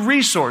good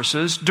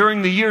resources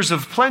during the years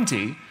of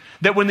plenty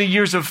that when the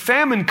years of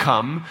famine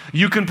come,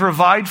 you can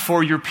provide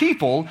for your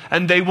people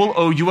and they will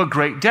owe you a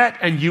great debt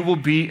and you will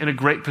be in a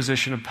great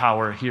position of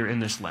power here in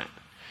this land.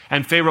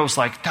 And Pharaoh's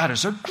like, that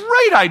is a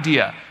great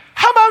idea.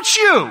 How about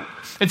you?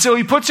 And so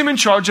he puts him in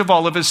charge of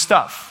all of his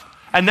stuff.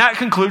 And that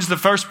concludes the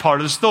first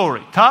part of the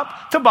story.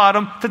 Top to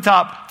bottom, to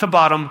top, to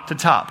bottom, to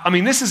top. I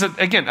mean, this is,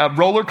 again, a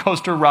roller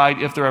coaster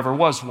ride if there ever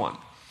was one.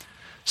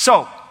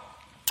 So,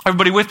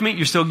 everybody with me?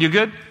 You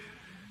good?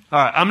 All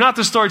right, I'm not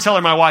the storyteller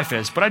my wife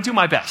is, but I do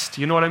my best.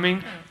 You know what I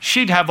mean?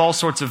 She'd have all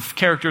sorts of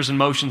characters and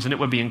motions, and it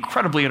would be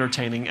incredibly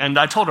entertaining. And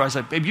I told her, I was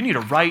like, babe, you need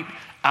to write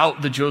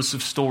out the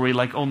Joseph story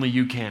like only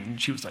you can.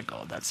 And she was like,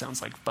 oh, that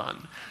sounds like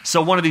fun.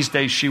 So one of these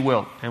days she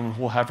will, and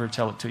we'll have her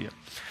tell it to you.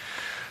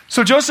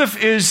 So Joseph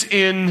is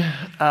in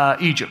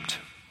Egypt.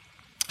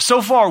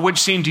 So far, which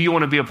scene do you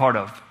want to be a part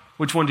of?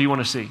 Which one do you want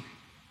to see?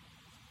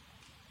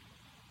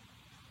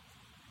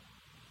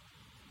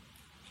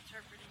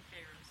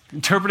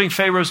 Interpreting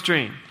Pharaoh's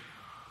dream.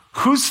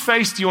 Whose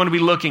face do you want to be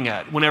looking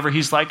at whenever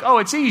he's like, oh,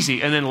 it's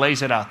easy, and then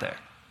lays it out there?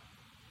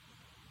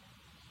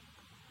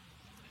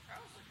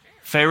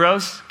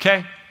 Pharaoh's?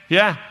 Okay.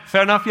 Yeah,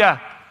 fair enough, yeah.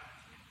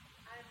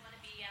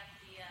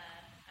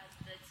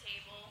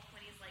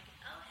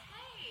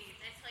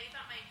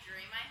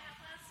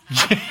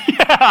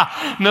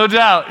 Yeah, no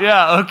doubt.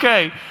 Yeah,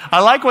 okay.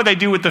 I like what they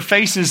do with the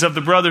faces of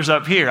the brothers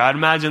up here. I'd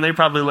imagine they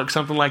probably look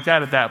something like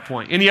that at that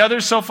point. Any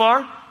others so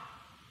far?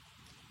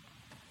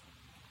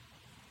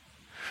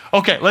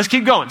 Okay, let's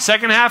keep going.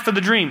 Second half of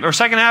the dream, or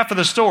second half of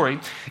the story,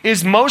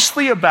 is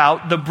mostly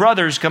about the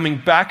brothers coming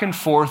back and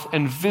forth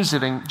and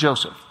visiting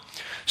Joseph.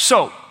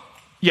 So,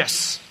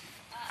 yes.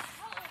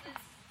 How old is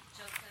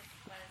Joseph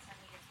by the time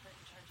he gets put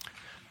in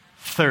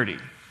charge of 30.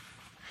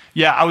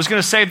 Yeah, I was going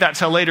to save that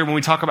till later when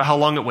we talk about how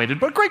long it waited,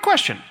 but great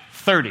question.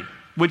 30,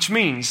 which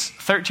means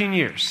 13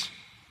 years.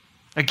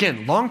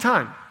 Again, long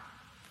time.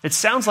 It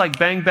sounds like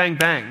bang, bang,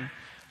 bang,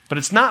 but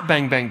it's not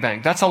bang, bang,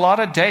 bang. That's a lot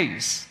of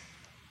days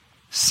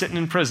sitting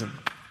in prison.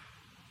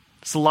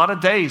 It's a lot of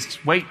days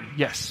waiting,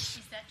 yes.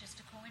 Is that just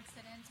a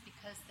coincidence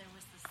because there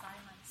was the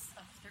silence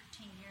of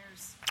 13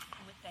 years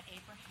with that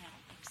Abraham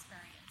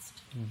experienced?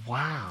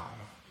 Wow.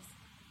 Is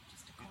it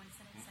just a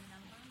coincidence in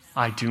numbers?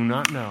 I do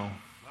not know.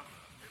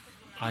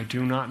 I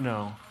do not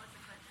know.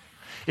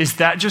 Is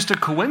that just a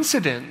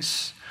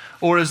coincidence?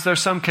 Or is there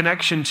some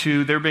connection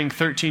to there being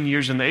 13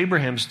 years in the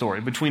Abraham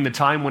story between the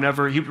time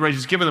whenever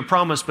he's given the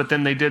promise, but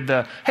then they did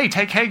the, hey,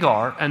 take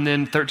Hagar, and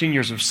then 13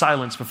 years of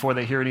silence before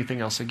they hear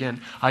anything else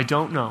again? I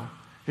don't know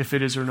if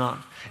it is or not.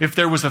 If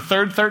there was a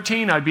third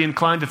 13, I'd be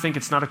inclined to think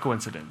it's not a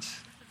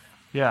coincidence.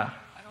 Yeah.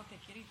 I don't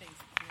think anything's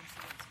a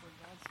coincidence where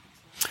God's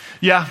concerned.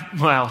 Yeah,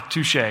 well,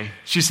 touche.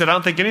 She said, I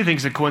don't think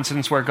anything's a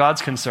coincidence where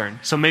God's concerned.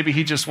 So maybe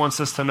he just wants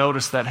us to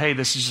notice that, hey,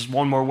 this is just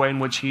one more way in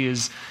which he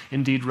is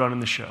indeed running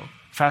the show.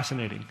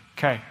 Fascinating.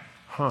 Okay.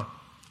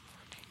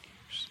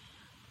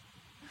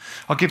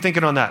 I'll keep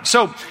thinking on that.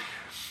 So,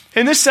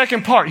 in this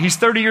second part, he's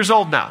 30 years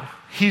old now.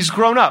 He's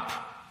grown up.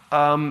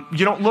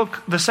 You don't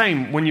look the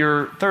same when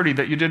you're 30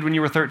 that you did when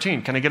you were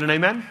 13. Can I get an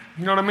amen?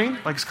 You know what I mean?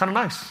 Like, it's kind of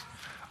nice.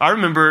 I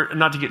remember,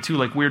 not to get too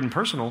like weird and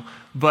personal,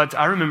 but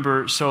I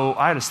remember, so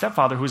I had a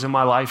stepfather who was in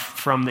my life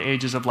from the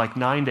ages of like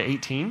 9 to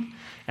 18.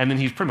 and then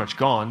he's pretty much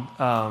gone.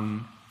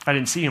 I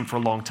didn't see him for a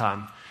long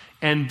time.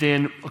 And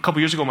then a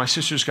couple years ago, my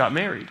sisters got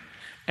married,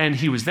 and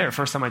he was there.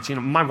 First time I'd seen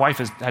him. My wife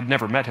had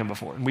never met him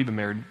before, and we've been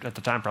married at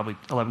the time probably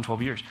 11,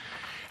 12 years.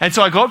 And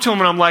so I go up to him,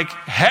 and I'm like,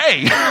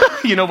 hey,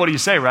 what do you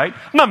say, right?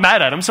 I'm not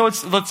mad at him, so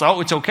it's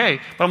okay.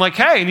 But I'm like,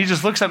 hey, and he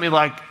just looks at me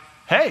like,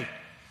 hey.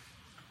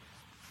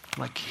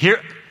 I'm like,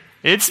 here,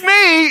 it's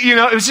me.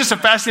 It was just a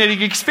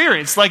fascinating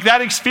experience. Like,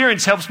 that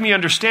experience helps me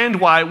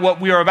understand why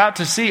what we are about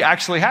to see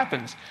actually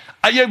happens.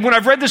 When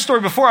I've read this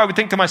story before, I would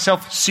think to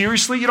myself,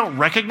 seriously, you don't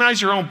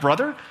recognize your own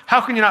brother? How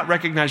can you not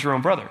recognize your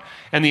own brother?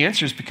 And the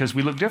answer is because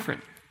we look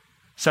different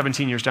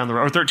 17 years down the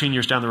road, or 13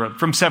 years down the road.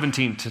 From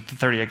 17 to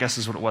 30, I guess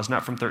is what it was,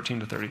 not from 13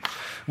 to 30.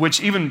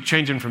 Which even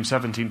changing from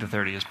 17 to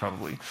 30 is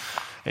probably,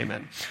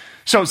 amen.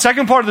 So,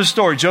 second part of the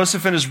story,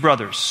 Joseph and his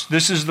brothers.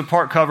 This is the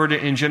part covered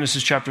in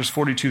Genesis chapters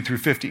 42 through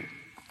 50.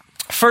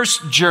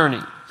 First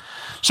journey.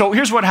 So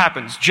here's what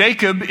happens.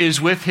 Jacob is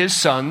with his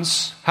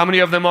sons. How many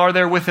of them are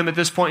there with him at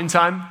this point in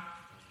time?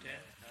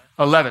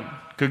 11.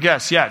 Good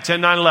guess. Yeah,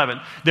 10, 9, 11.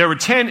 There were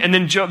 10, and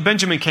then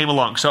Benjamin came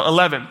along, so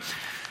 11.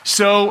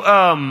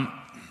 So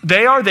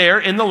they are there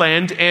in the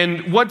land,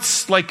 and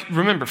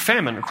remember,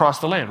 famine across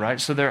the land, right?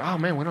 So they're, oh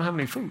man, we don't have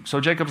any food. So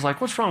Jacob's like,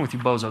 what's wrong with you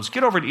bozos?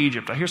 Get over to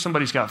Egypt. I hear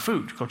somebody's got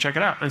food. Go check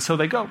it out. And so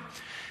they go.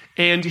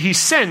 And he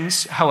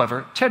sends,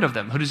 however, 10 of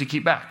them. Who does he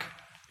keep back?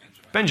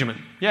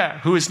 Benjamin,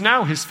 who is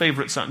now his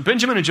favorite son.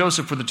 Benjamin and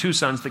Joseph were the two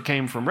sons that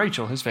came from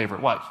Rachel, his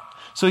favorite wife.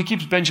 So he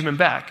keeps Benjamin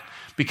back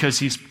because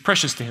he's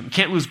precious to him.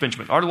 Can't lose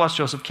Benjamin. Already lost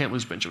Joseph, can't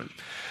lose Benjamin.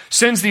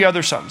 Sends the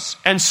other sons.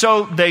 And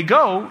so they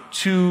go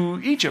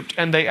to Egypt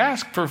and they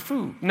ask for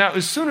food. Now,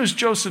 as soon as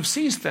Joseph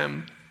sees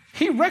them,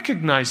 he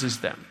recognizes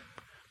them.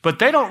 But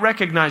they don't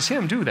recognize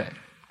him, do they?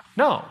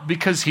 No,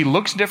 because he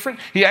looks different.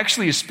 He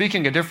actually is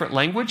speaking a different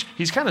language.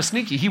 He's kind of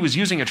sneaky. He was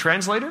using a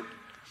translator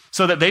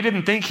so that they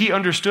didn't think he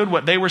understood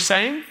what they were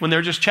saying when they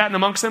were just chatting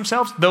amongst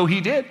themselves, though he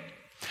did.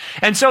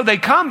 And so they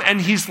come and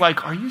he's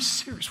like, are you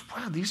serious?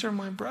 Wow, these are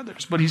my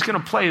brothers. But he's going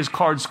to play his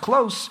cards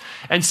close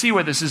and see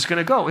where this is going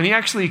to go. And he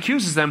actually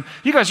accuses them,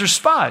 you guys are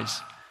spies.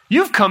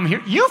 You've come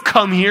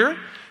here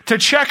to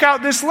check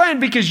out this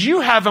land because you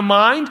have a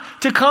mind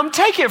to come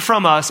take it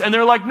from us. And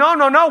they're like,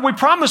 no, we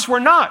promise we're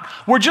not.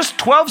 We're just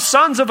 12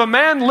 sons of a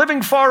man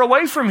living far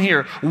away from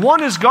here.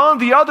 One is gone,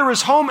 the other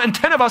is home, and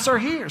 10 of us are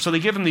here. So they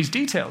give him these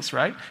details,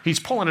 right? He's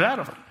pulling it out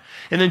of them.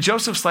 And then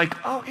Joseph's like,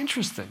 oh,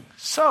 interesting.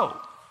 So,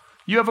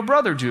 you have a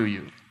brother, do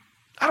you?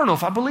 I don't know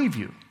if I believe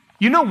you.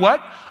 You know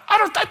what?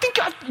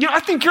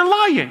 I think you're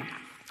lying.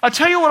 I'll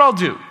tell you what I'll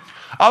do.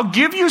 I'll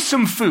give you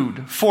some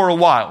food for a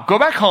while. Go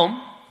back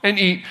home and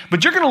eat,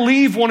 but you're going to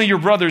leave one of your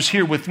brothers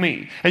here with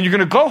me. And you're going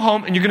to go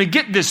home and you're going to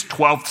get this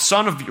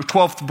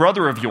 12th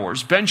brother of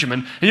yours, Benjamin,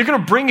 and you're going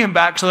to bring him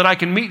back so that I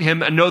can meet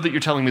him and know that you're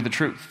telling me the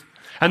truth.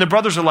 And the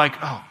brothers are like,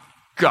 oh,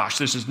 gosh,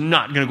 this is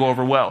not going to go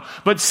over well.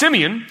 But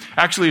Simeon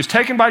actually is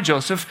taken by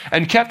Joseph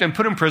and kept and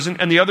put in prison,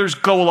 and the others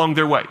go along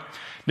their way.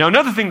 Now,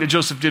 another thing that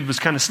Joseph did was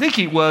kind of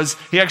sneaky was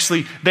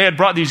they had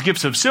brought these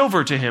gifts of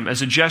silver to him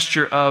as a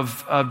gesture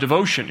of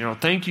devotion.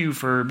 Thank you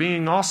for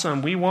being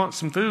awesome. We want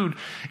some food.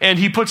 And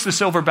he puts the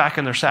silver back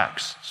in their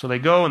sacks. So they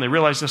go and they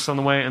realize this on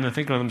the way and they're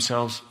thinking to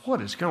themselves,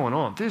 what is going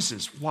on? This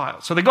is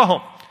wild. So they go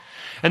home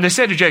and they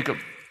say to Jacob,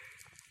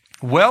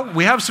 well,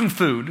 we have some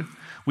food.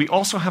 We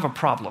also have a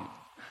problem.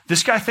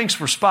 This guy thinks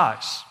we're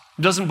spies.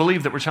 Doesn't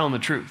believe that we're telling the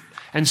truth.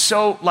 And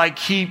so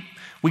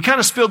we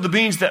kind of spilled the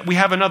beans that we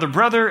have another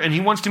brother, and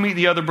he wants to meet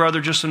the other brother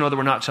just to know that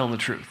we're not telling the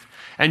truth.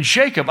 And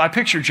Jacob, I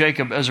picture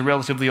Jacob as a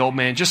relatively old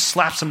man, just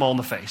slaps them all in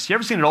the face. You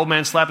ever seen an old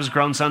man slap his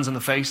grown sons in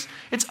the face?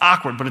 It's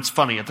awkward, but it's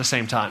funny at the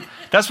same time.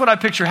 That's what I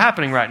picture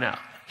happening right now.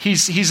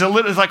 He's a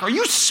little like,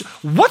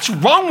 what's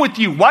wrong with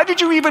you? Why did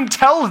you even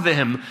tell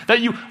him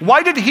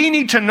why did he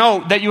need to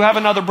know that you have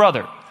another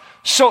brother?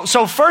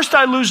 So first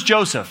I lose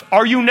Joseph.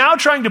 Are you now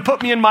trying to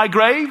put me in my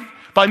grave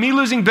by me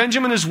losing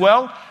Benjamin as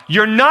well?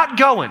 You're not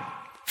going.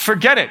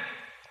 Forget it.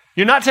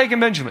 You're not taking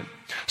Benjamin.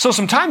 So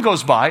some time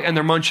goes by, and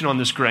they're munching on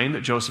this grain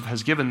that Joseph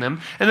has given them.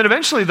 And then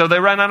eventually, though,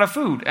 they ran out of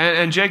food.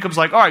 And Jacob's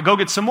like, all right, go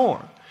get some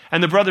more.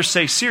 And the brothers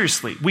say,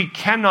 seriously, we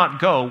cannot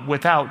go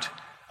without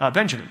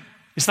Benjamin.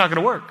 It's not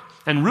going to work.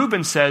 And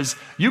Reuben says,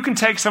 you can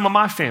take some of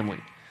my family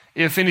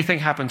if anything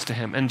happens to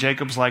him. And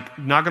Jacob's like,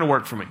 not going to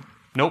work for me.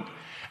 Nope.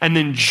 And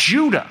then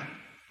Judah,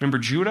 remember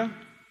Judah?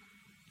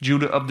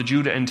 Judah of the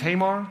Judah and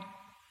Tamar?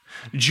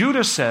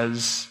 Judah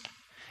says,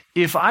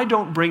 if I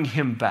don't bring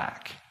him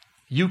back,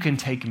 you can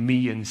take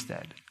me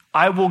instead.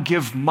 I will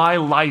give my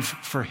life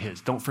for his.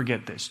 Don't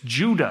forget this.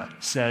 Judah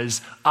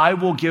says, I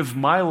will give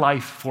my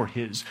life for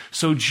his.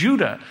 So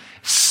Judah,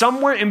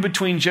 somewhere in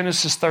between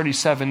Genesis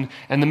 37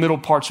 and the middle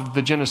parts of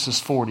the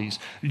Genesis 40s,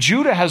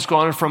 Judah has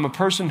gone from a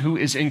person who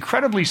is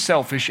incredibly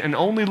selfish and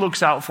only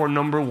looks out for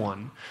number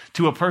one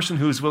to a person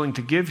who is willing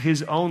to give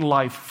his own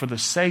life for the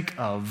sake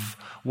of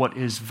what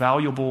is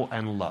valuable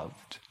and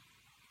loved.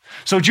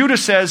 So Judah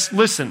says,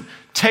 listen,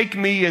 take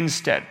me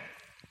instead.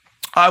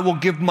 I will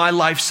give my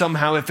life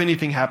somehow if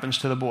anything happens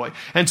to the boy.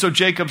 And so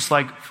Jacob's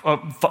like,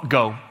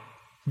 go.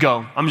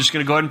 I'm just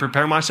going to go ahead and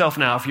prepare myself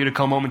now for you to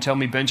come home and tell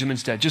me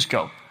Benjamin's dead. Just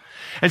go.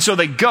 And so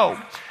they go.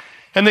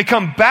 And they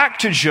come back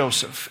to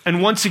Joseph.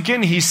 And once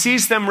again, he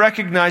sees them,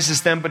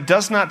 recognizes them, but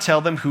does not tell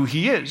them who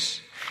he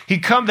is. They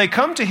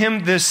come to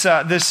him this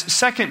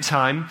second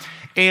time,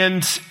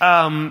 and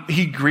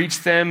he greets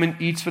them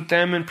and eats with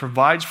them and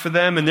provides for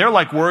them. And they're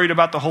like worried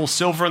about the whole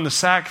silver in the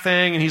sack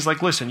thing. And he's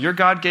like, listen, your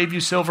God gave you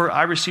silver.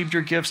 I received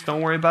your gifts.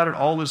 Don't worry about it.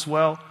 All is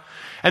well.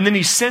 And then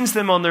he sends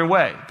them on their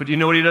way. But you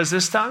know what he does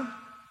this time?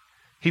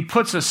 He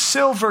puts a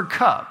silver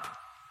cup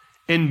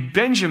in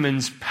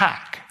Benjamin's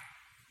pack.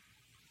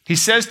 He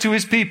says to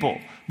his people,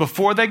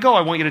 before they go,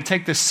 I want you to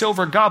take this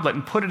silver goblet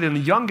and put it in the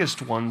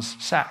youngest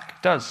one's sack.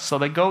 It does. So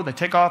they go, they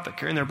take off, they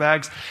carry in their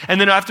bags. And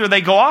then after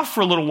they go off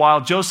for a little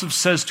while, Joseph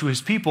says to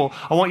his people,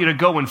 I want you to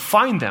go and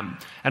find them.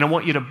 And I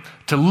want you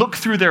to look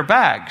through their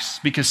bags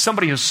because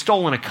somebody has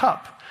stolen a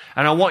cup.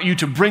 And I want you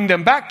to bring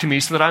them back to me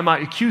so that I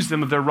might accuse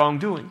them of their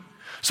wrongdoing.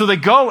 So they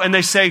go and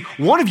they say,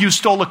 one of you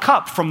stole a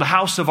cup from the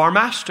house of our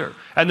master.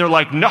 And they're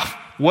like, no.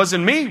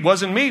 Wasn't me. And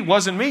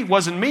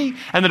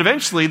then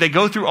eventually they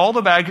go through all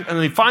the bags and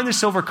they find the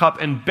silver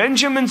cup in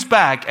Benjamin's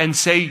bag and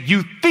say,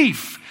 you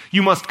thief,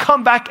 you must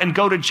come back and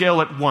go to jail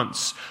at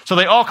once. So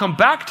they all come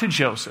back to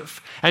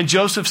Joseph. And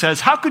Joseph says,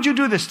 how could you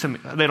do this to me?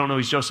 They don't know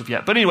he's Joseph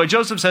yet. But anyway,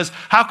 Joseph says,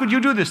 how could you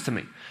do this to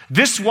me?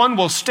 This one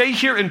will stay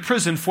here in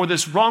prison for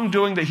this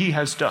wrongdoing that he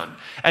has done.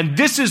 And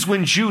this is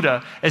when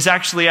Judah is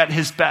actually at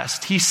his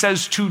best. He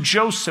says to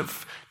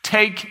Joseph,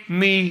 take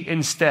me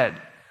instead.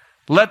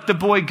 Let the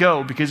boy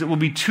go, because it will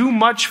be too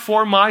much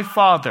for my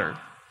father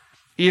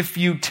if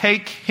you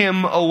take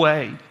him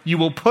away. You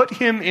will put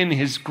him in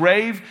his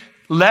grave.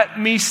 Let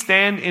me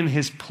stand in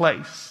his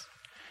place.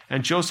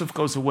 And Joseph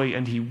goes away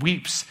and he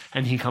weeps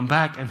and he comes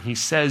back and he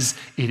says,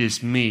 it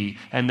is me.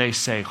 And they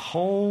say,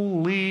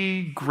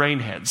 holy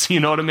grainheads. You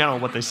know what I mean? I don't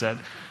know what they said.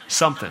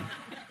 Something.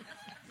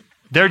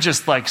 They're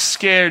just like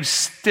scared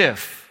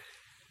stiff.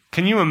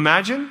 Can you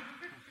imagine?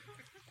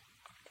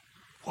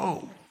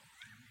 Whoa.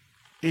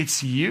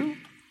 It's you?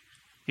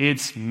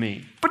 It's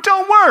me. But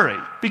don't worry,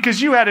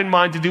 because you had in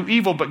mind to do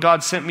evil, but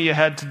God sent me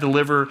ahead to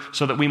deliver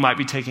so that we might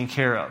be taken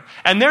care of.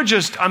 And they're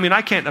just,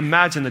 I can't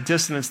imagine the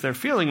dissonance they're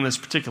feeling in this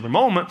particular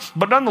moment,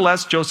 but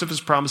nonetheless, Joseph is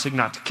promising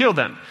not to kill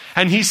them.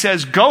 And he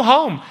says, go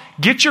home,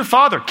 get your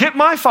father, get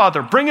my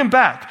father, bring him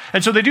back.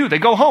 And so they do, they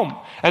go home,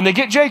 and they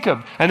get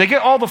Jacob, and they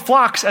get all the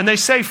flocks, and they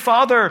say,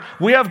 Father,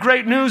 we have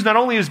great news. Not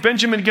only is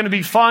Benjamin going to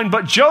be fine,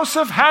 but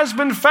Joseph has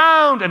been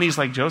found. And he's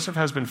like, Joseph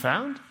has been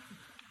found?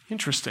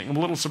 Interesting. I'm a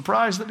little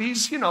surprised that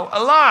he's,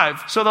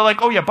 alive. So they're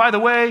like, oh yeah, by the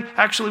way,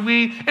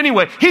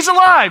 anyway, he's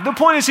alive. The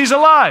point is he's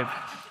alive.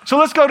 So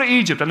let's go to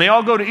Egypt. And they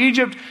all go to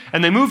Egypt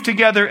and they move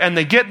together and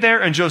they get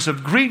there and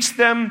Joseph greets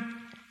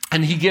them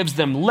and he gives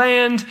them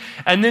land.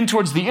 And then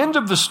towards the end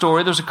of the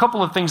story, there's a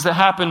couple of things that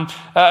happen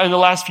in the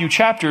last few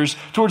chapters.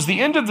 Towards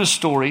the end of the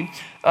story,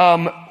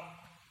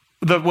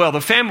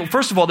 the family,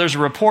 first of all, there's a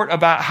report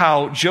about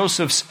how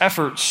Joseph's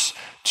efforts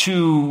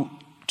to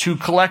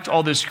collect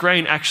all this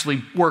grain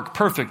actually work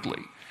perfectly.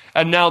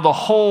 And now the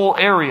whole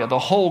area, the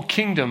whole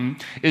kingdom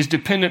is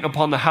dependent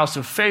upon the house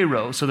of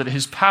Pharaoh so that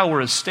his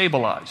power is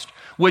stabilized,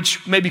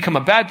 which may become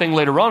a bad thing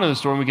later on in the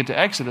story when we get to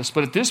Exodus.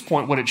 But at this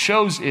point, what it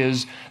shows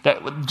is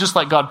that just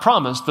like God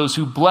promised, those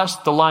who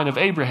blessed the line of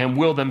Abraham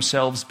will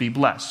themselves be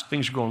blessed.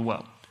 Things are going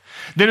well.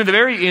 Then at the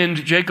very end,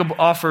 Jacob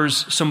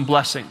offers some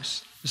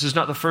blessings. This is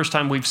not the first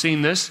time we've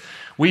seen this.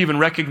 We even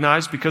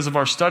recognize, because of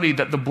our study,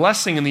 that the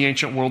blessing in the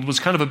ancient world was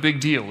kind of a big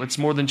deal. It's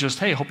more than just,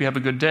 hey, hope you have a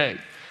good day.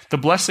 The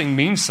blessing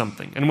means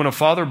something. And when a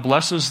father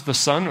blesses the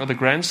son or the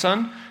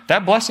grandson,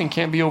 that blessing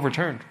can't be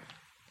overturned.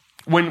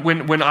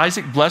 When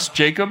Isaac blessed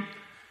Jacob,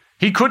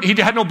 he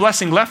had no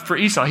blessing left for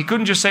Esau. He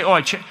couldn't just say,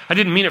 I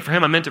didn't mean it for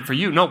him, I meant it for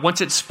you. No, once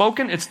it's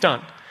spoken, it's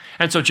done.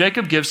 And so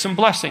Jacob gives some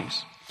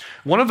blessings.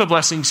 One of the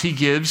blessings he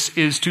gives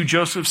is to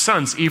Joseph's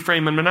sons,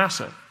 Ephraim and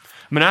Manasseh.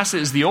 Manasseh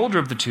is the older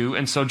of the two,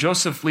 and so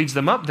Joseph leads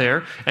them up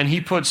there, and he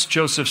puts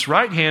Joseph's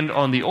right hand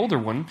on the older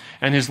one,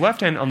 and his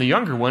left hand on the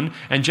younger one,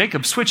 and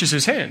Jacob switches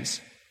his hands.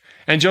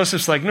 And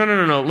Joseph's like, no,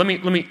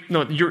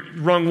 no, you're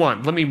wrong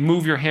one. Let me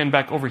move your hand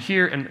back over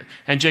here.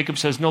 And Jacob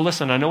says, no,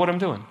 listen, I know what I'm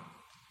doing.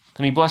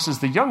 And he blesses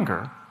the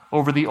younger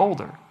over the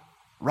older,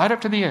 right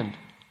up to the end.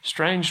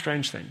 Strange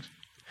things.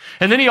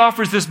 And then he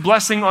offers this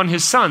blessing on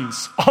his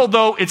sons,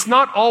 although it's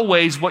not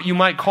always what you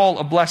might call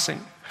a blessing.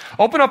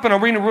 Open up and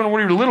we're going to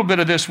read a little bit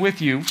of this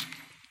with you,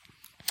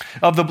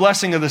 of the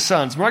blessing of the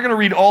sons. We're not going to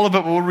read all of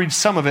it, but we'll read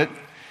some of it.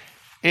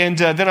 And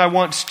then I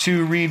want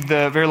to read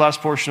the very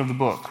last portion of the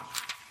book.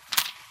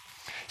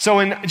 So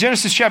in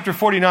Genesis chapter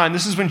 49,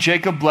 this is when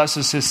Jacob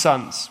blesses his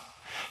sons.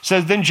 It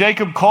says, then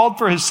Jacob called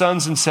for his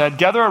sons and said,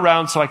 gather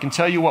around so I can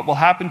tell you what will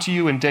happen to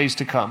you in days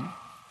to come.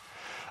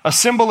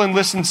 Assemble and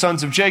listen,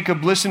 sons of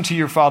Jacob, listen to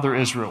your father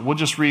Israel. We'll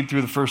just read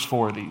through the first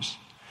 4 of these.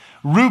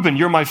 Reuben,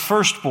 you're my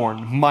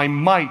firstborn, my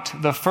might,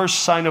 the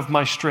first sign of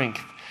my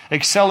strength,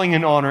 excelling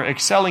in honor,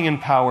 excelling in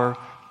power.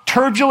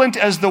 Turbulent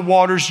as the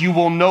waters, you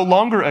will no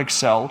longer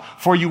excel,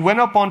 for you went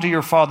up onto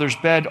your father's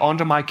bed,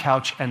 onto my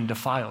couch, and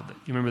defiled it.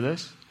 You remember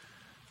this?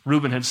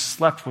 Reuben had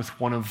slept with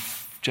one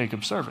of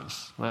Jacob's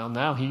servants. Well,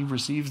 now he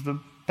receives the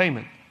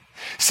payment.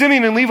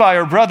 Simeon and Levi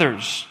are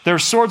brothers. Their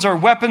swords are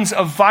weapons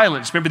of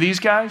violence. Remember these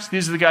guys?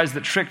 These are the guys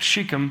that tricked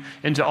Shechem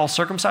into all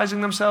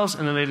circumcising themselves,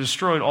 and then they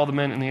destroyed all the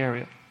men in the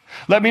area.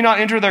 Let me not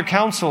enter their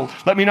council.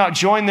 Let me not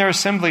join their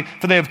assembly,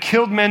 for they have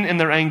killed men in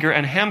their anger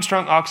and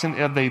hamstrung oxen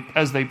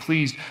as they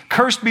pleased.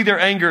 Cursed be their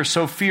anger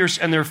so fierce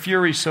and their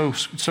fury so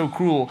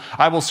cruel.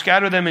 I will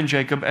scatter them in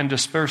Jacob and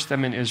disperse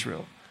them in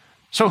Israel.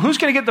 So who's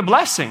going to get the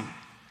blessing?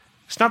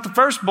 It's not the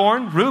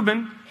firstborn,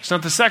 Reuben. It's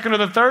not the second or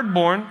the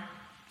thirdborn,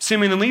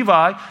 Simeon and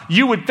Levi.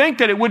 You would think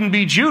that it wouldn't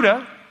be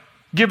Judah,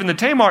 given the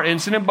Tamar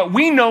incident, but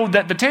we know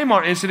that the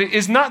Tamar incident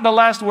is not the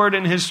last word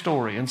in his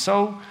story. And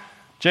so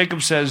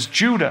Jacob says,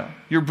 Judah,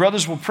 your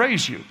brothers will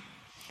praise you.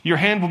 Your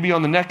hand will be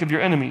on the neck of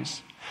your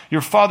enemies.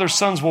 Your father's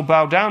sons will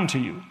bow down to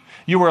you.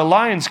 You are a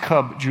lion's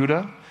cub,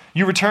 Judah.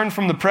 You return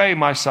from the prey,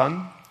 my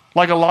son.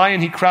 Like a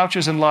lion, he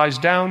crouches and lies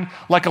down,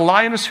 like a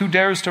lioness who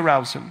dares to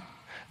rouse him.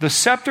 The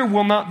scepter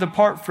will not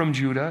depart from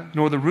Judah,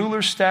 nor the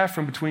ruler's staff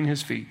from between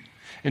his feet,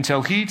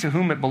 until he to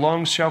whom it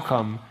belongs shall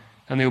come,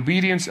 and the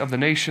obedience of the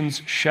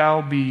nations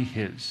shall be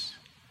his.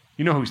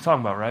 You know who he's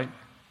talking about, right?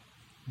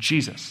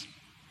 Jesus.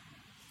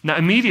 Now,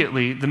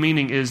 immediately, the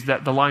meaning is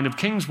that the line of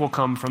kings will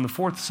come from the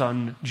fourth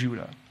son,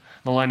 Judah,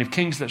 the line of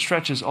kings that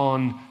stretches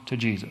on to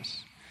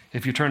Jesus.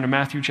 If you turn to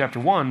Matthew chapter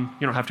 1,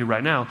 you don't have to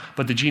right now,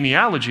 but the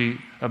genealogy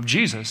of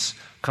Jesus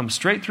comes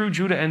straight through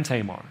Judah and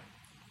Tamar,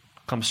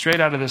 comes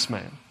straight out of this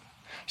man.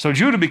 So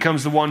Judah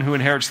becomes the one who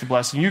inherits the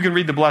blessing. You can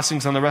read the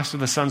blessings on the rest of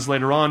the sons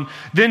later on.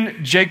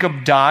 Then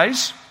Jacob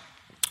dies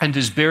and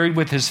is buried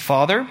with his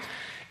fathers.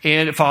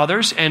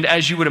 And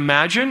as you would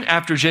imagine,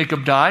 after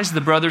Jacob dies,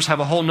 the brothers have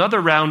a whole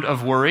nother round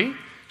of worry.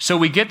 So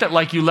we get that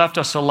like you left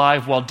us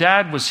alive while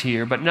Dad was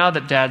here, but now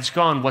that Dad's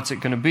gone, what's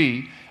it going to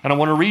be? And I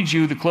want to read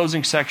you the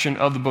closing section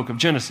of the book of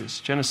Genesis.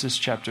 Genesis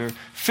chapter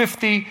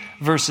 50,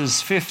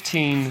 verses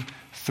 15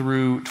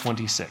 through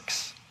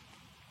 26.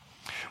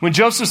 When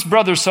Joseph's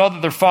brothers saw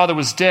that their father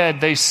was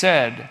dead, they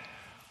said,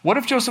 "What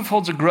if Joseph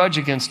holds a grudge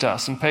against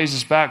us and pays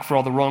us back for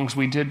all the wrongs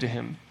we did to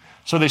him?"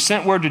 So they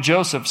sent word to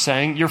Joseph,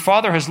 saying, "Your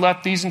father has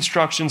left these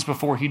instructions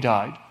before he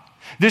died.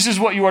 This is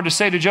what you are to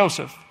say to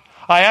Joseph.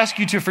 I ask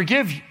you to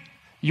forgive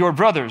your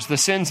brothers the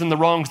sins and the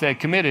wrongs they had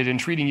committed in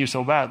treating you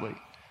so badly.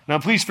 Now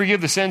please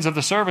forgive the sins of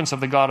the servants of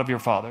the God of your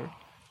father."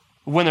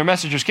 When their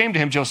messengers came to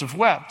him, Joseph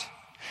wept.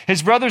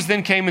 His brothers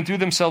then came and threw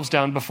themselves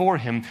down before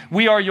him.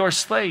 "We are your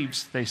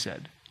slaves," they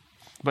said.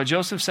 But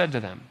Joseph said to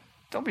them,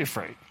 "Don't be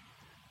afraid.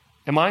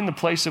 Am I in the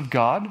place of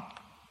God?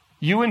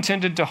 You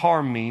intended to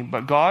harm me,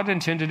 but God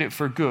intended it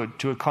for good,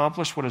 to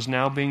accomplish what is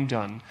now being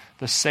done,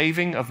 the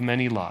saving of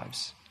many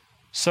lives.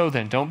 So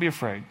then, don't be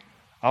afraid.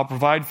 I'll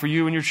provide for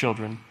you and your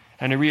children."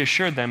 And he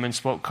reassured them and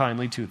spoke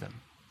kindly to them.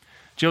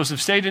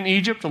 Joseph stayed in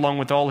Egypt along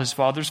with all his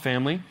father's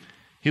family.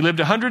 He lived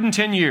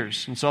 110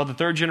 years and saw the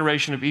third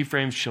generation of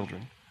Ephraim's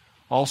children.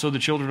 Also the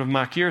children of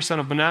Machir, son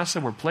of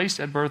Manasseh, were placed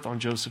at birth on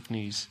Joseph's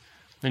knees.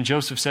 Then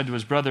Joseph said to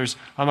his brothers,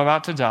 "I'm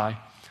about to die,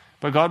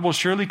 but God will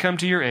surely come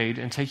to your aid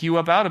and take you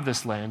up out of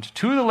this land,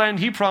 to the land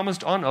he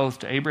promised on oath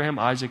to Abraham,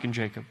 Isaac, and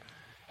Jacob."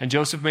 And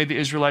Joseph made the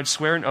Israelites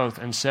swear an oath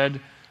and said,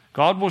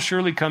 "God will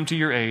surely come to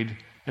your aid,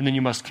 and then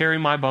you must carry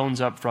my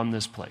bones up from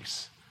this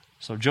place."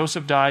 So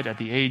Joseph died at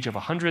the age of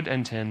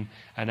 110,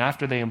 and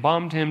after they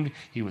embalmed him,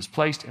 he was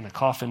placed in a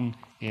coffin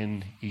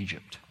in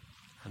Egypt.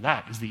 And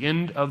that is the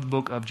end of the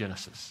book of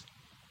Genesis.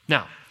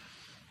 Now,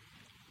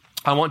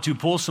 I want to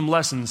pull some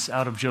lessons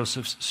out of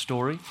Joseph's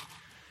story.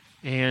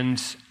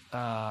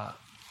 But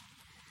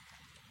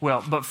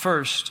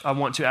first, I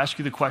want to ask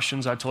you the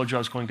questions I told you I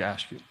was going to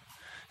ask you.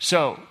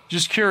 So,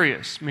 just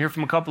curious, I'm here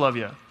from a couple of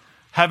you.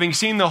 Having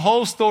seen the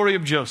whole story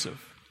of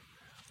Joseph,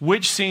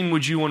 which scene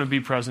would you want to be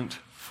present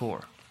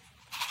for?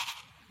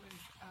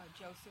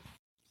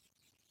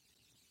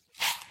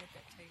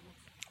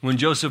 When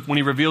Joseph, when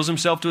he reveals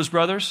himself to his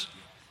brothers?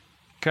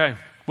 Okay.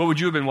 What would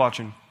you have been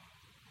watching?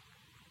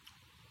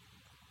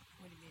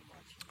 What do you mean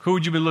watching? Who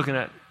would you be looking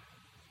at?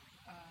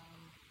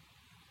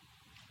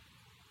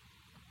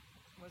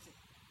 Was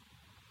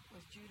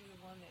Judah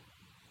the one that,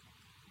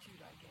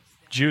 Judah, I guess.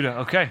 Then. Judah,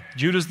 okay.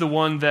 Judah's the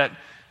one that,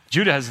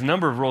 Judah has a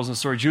number of roles in the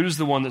story. Judah's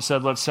the one that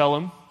said, "Let's sell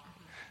him."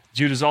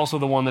 Judah's also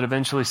the one that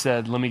eventually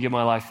said, "Let me give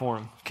my life for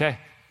him." Okay.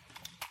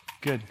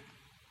 Good.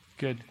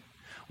 Good.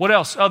 What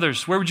else?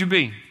 Others? Where would you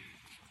be?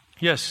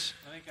 Yes.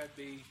 I think I'd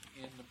be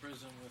in the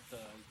prison with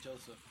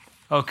Joseph.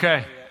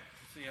 Okay.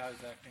 See how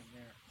he's acting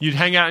there. You'd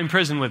hang out in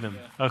prison with him.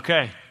 Yeah.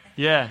 Okay.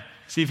 Yeah.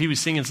 See if he was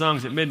singing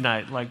songs at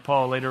midnight like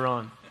Paul later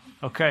on.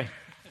 Okay.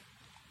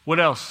 What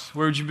else?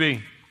 Where would you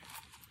be?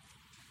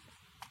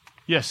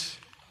 Yes.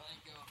 I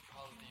think I would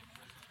probably be in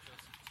prison with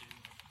Joseph too.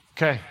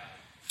 Okay.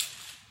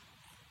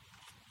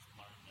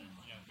 Learn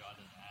that, God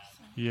doesn't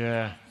ask.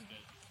 Yeah.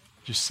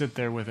 Just sit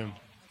there with him.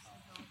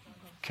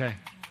 Okay.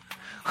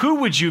 Who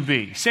would you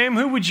be? Sam,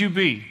 who would you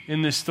be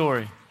in this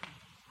story?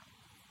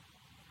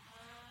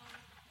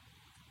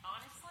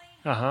 Honestly,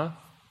 Uh-huh.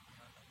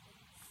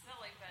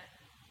 silly, but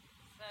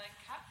the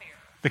cupbearer.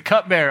 The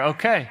cupbearer.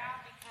 Okay.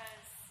 Yeah,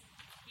 because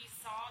he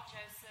saw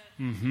Joseph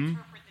Mm-hmm.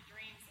 interpret the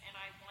dreams, and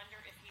I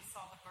wonder if he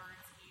saw the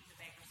birds eat the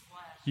baker's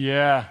flesh.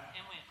 Yeah.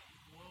 And went,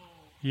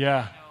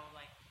 Yeah. You know,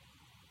 like,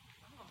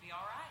 I'm going to be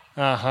all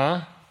right.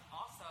 Uh-huh.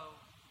 Also,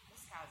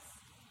 this guy's,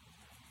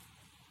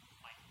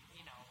 like,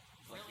 you know,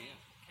 really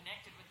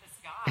connected with this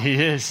God.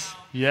 He is.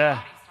 You know, Yeah.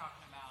 what he's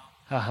talking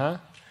about. Uh-huh.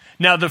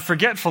 Now, the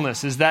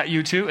forgetfulness, is that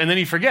you too? And then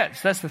he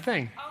forgets. That's the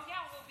thing. Oh, yeah,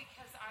 well,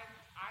 because I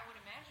would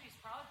imagine he's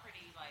probably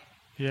pretty, like,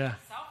 Yeah.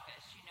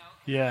 selfish, you know?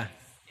 'Cause Yeah.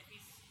 If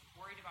he's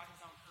worried about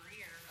his own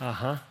career,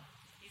 Uh-huh.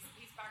 he's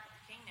back with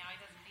the king now. He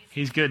doesn't need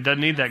He's good.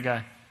 Doesn't need that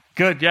guy.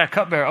 Good. Yeah,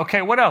 cupbearer.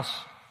 Okay, what else?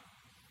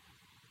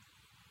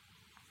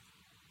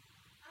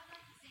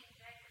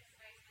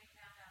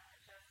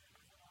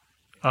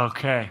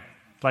 Okay.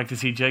 Like to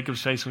see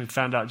Jacob's face when he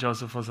found out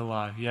Joseph was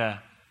alive.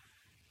 Yeah.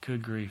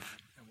 Good grief.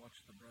 And watch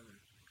the brother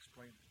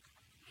explain it.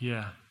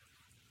 Yeah.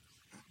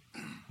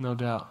 No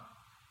doubt.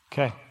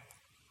 Okay.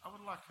 I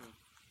would like to have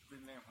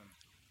been there when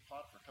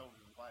Potiphar told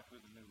his wife who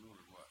the new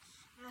ruler was.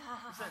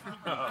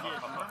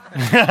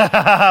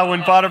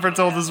 When Potiphar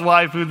told his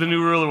wife who the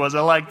new ruler was.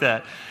 I like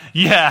that.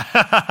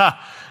 Yeah.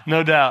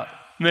 No doubt.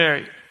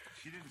 Mary.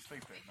 She didn't sleep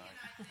that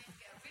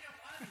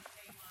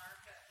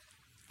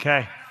night.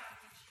 Okay.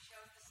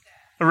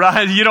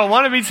 Right, you don't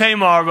want to be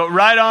Tamar, but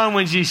right on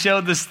when she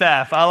showed the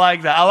staff. I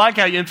like that. I like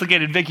how you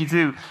implicated Vicky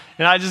too.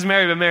 And I just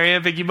married, but Mary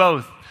and Vicky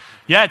both.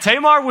 Yeah,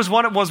 Tamar was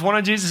one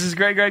of Jesus'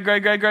 great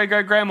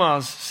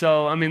grandmas.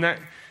 So I mean,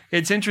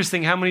 it's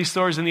interesting how many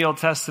stories in the Old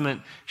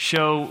Testament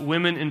show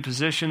women in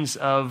positions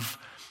of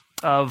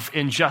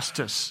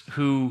injustice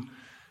who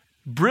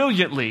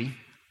brilliantly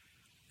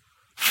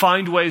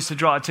find ways to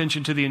draw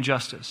attention to the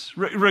injustice.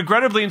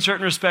 Regrettably, in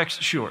certain respects,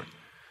 sure,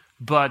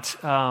 but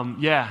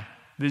yeah.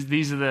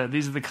 These are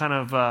the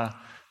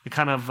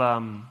kind of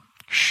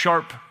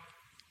sharp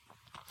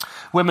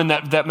women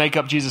that make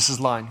up Jesus'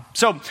 line.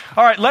 So,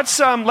 all right,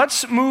 let's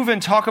move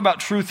and talk about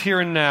truth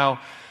here and now.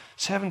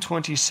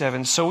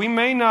 7:27. So we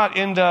may not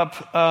end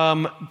up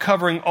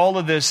covering all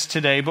of this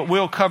today, but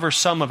we'll cover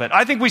some of it.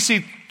 I think we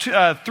see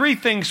three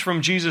things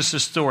from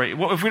Jesus' story.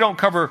 Well, if we don't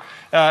cover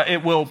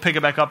it, we'll pick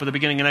it back up at the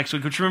beginning of next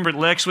week. Which remember,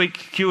 next week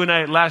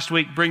Q&A. Last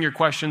week, bring your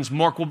questions.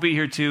 Mark will be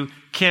here too.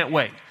 Can't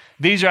wait.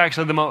 These are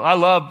actually the most, I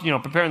love,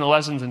 preparing the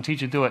lessons and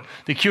teaching through it.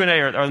 The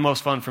Q&A are the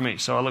most fun for me,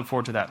 so I look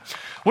forward to that.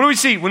 What do we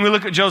see when we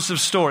look at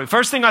Joseph's story?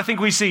 First thing I think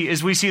we see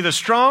is we see the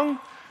strong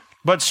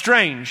but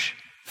strange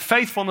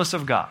faithfulness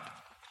of God.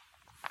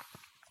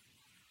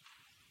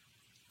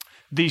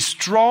 The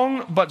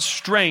strong but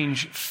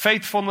strange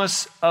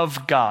faithfulness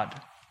of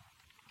God.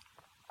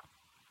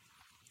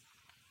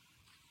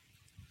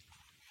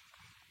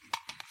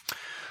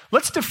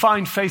 Let's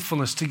define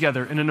faithfulness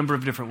together in a number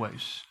of different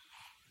ways.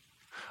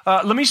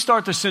 Let me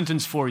start the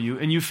sentence for you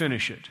and you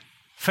finish it.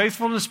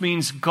 Faithfulness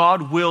means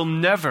God will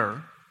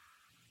never,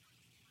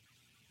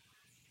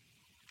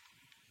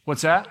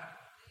 what's that?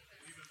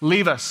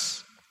 Leave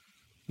us.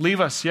 Leave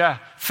us, yeah.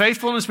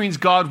 Faithfulness means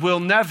God will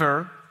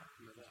never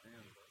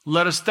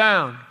let us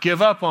down,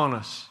 give up on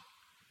us.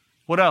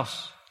 What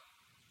else?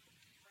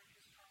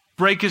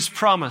 Break his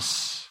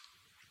promise.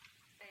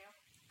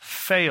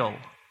 Fail.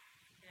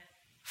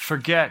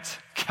 Forget.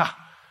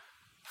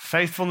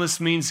 Faithfulness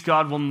means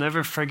God will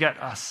never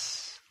forget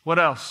us. What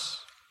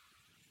else?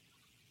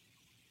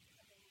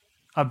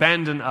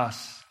 Abandon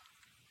us.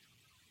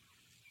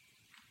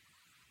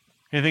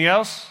 Anything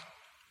else?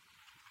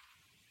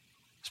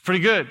 It's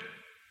pretty good.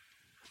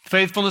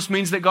 Faithfulness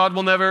means that God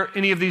will never,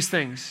 any of these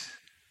things,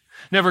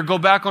 never go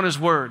back on his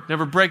word,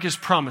 never break his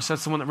promise.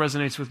 That's the one that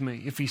resonates with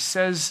me. If he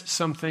says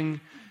something,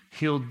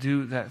 he'll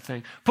do that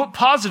thing. Put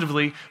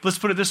positively, let's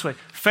put it this way.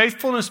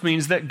 Faithfulness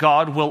means that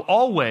God will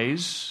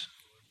always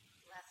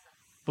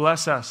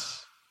bless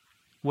us.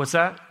 What's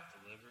that?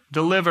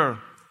 Deliver.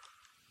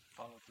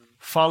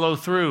 Follow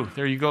through.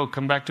 There you go.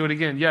 Come back to it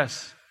again.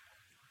 Yes.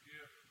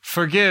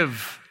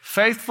 Forgive.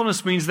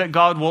 Faithfulness means that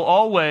God will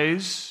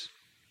always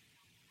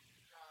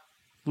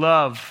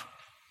love.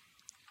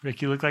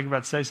 Rick, you look like you're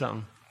about to say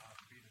something.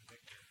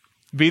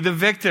 Be the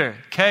victor.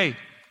 Okay.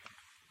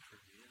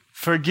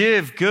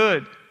 Forgive.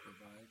 Good.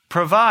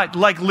 Provide.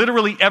 Like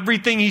literally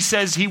everything he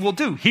says he will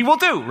do. He will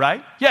do,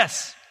 right?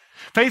 Yes.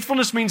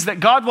 Faithfulness means that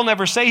God will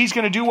never say he's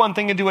going to do one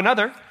thing and do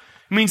another.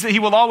 It means that he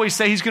will always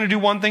say he's going to do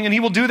one thing and he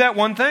will do that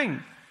one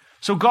thing.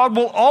 So God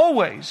will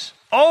always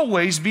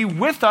be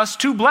with us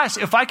to bless.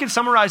 If I could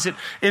summarize it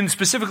in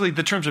specifically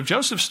the terms of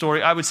Joseph's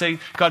story, I would say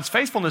God's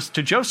faithfulness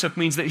to Joseph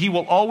means that he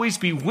will always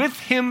be with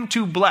him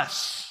to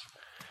bless.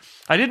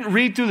 I didn't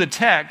read through the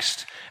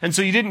text, and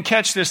so you didn't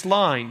catch this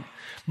line.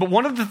 But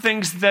one of the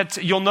things that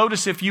you'll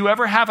notice if you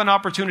ever have an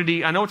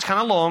opportunity, I know it's kind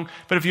of long,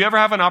 but if you ever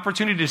have an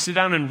opportunity to sit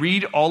down and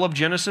read all of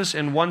Genesis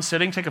in one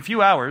sitting, take a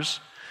few hours,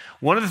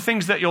 one of the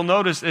things that you'll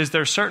notice is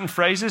there are certain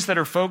phrases that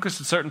are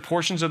focused on certain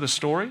portions of the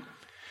story.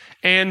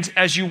 And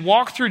as you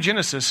walk through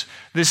Genesis,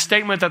 this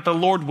statement that the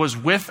Lord was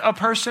with a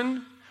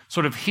person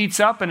sort of heats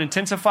up and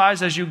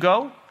intensifies as you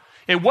go.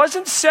 It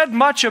wasn't said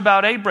much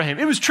about Abraham.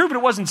 It was true, but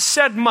it wasn't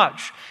said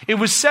much. It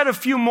was said a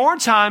few more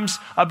times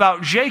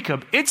about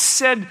Jacob. It's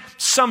said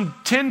some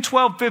 10,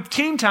 12,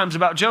 15 times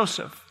about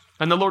Joseph.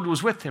 And the Lord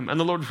was with him, and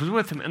the Lord was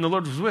with him, and the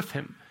Lord was with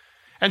him.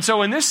 And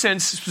so in this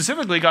sense,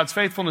 specifically, God's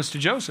faithfulness to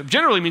Joseph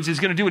generally means he's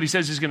going to do what he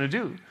says he's going to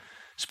do.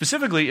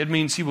 Specifically, it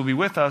means he will be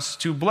with us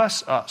to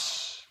bless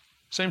us.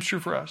 Same's true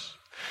for us.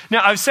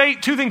 Now, I say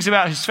two things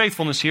about his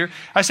faithfulness here.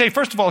 I say,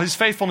 first of all, his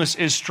faithfulness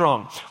is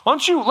strong.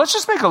 Let's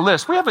just make a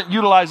list. We haven't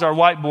utilized our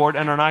whiteboard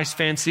and our nice,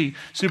 fancy,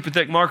 super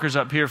thick markers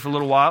up here for a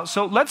little while.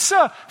 So let's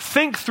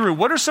think through,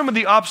 what are some of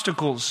the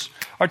obstacles?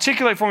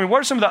 Articulate for me,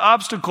 what are some of the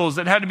obstacles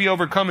that had to be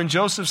overcome in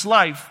Joseph's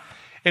life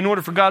in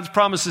order for God's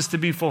promises to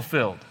be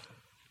fulfilled?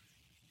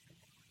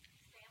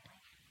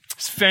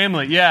 His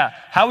family, yeah.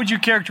 How would you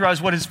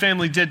characterize what his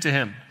family did to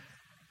him?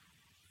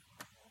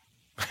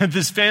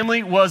 This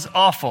family was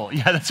awful.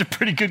 Yeah, that's a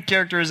pretty good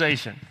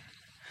characterization.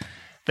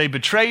 They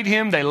betrayed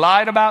him. They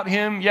lied about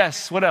him.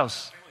 Yes, what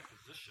else? Family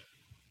position,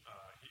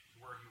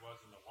 where he was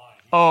in the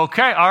line.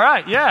 Okay, all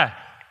right, yeah.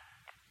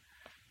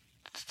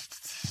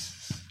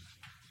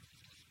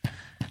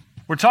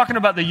 We're talking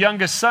about the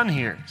youngest son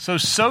here. So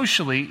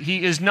socially,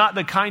 he is not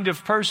the kind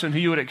of person who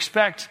you would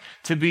expect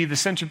to be the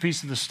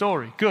centerpiece of the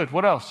story. Good,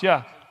 what else?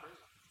 Yeah.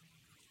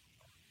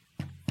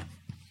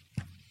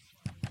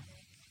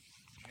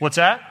 What's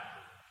that?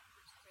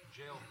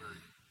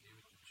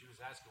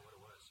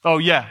 Oh,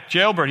 yeah,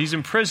 jailbird. He's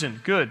in prison.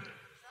 Good.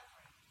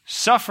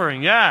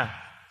 Suffering, yeah.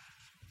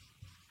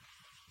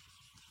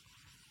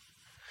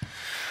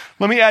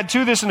 Let me add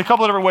to this in a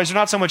couple of different ways. Or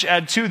not so much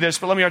add to this,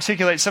 but let me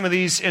articulate some of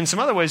these in some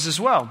other ways as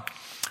well.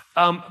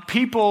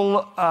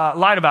 People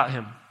lied about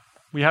him.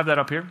 We have that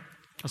up here.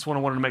 That's what I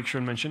wanted to make sure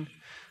and mention.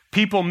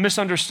 People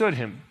misunderstood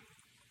him.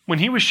 When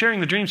he was sharing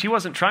the dreams, he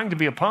wasn't trying to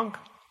be a punk.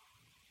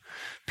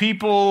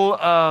 People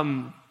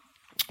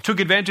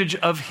took advantage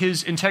of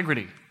his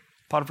integrity.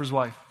 Potiphar's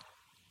wife.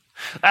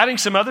 Adding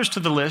some others to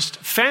the list,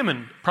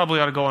 famine probably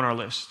ought to go on our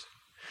list.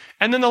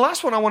 And then the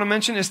last one I want to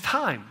mention is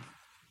time.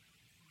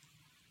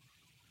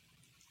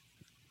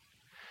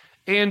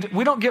 And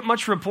we don't get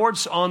much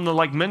reports on the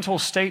mental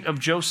state of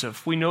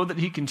Joseph. We know that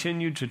he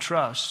continued to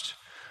trust,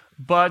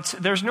 but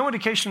there's no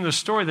indication in the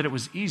story that it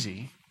was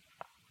easy.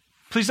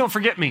 Please don't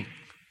forget me,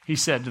 he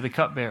said to the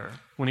cupbearer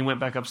when he went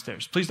back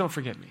upstairs. Please don't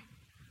forget me.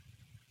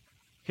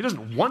 He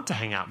doesn't want to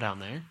hang out down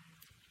there,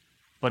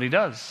 but he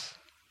does.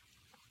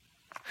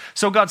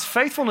 So God's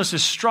faithfulness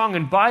is strong,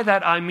 and by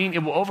that I mean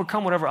it will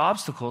overcome whatever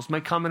obstacles may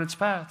come in its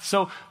path.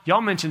 So y'all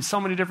mentioned so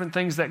many different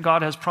things that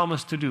God has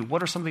promised to do.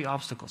 What are some of the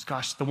obstacles?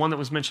 Gosh, the one that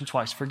was mentioned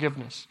twice,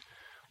 forgiveness.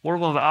 What are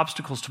one of the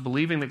obstacles to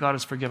believing that God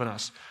has forgiven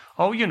us?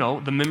 Oh,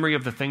 the memory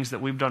of the things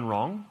that we've done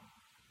wrong.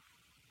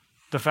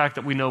 The fact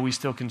that we know we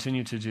still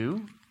continue to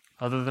do,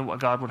 other than what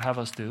God would have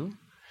us do.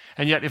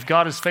 And yet, if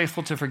God is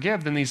faithful to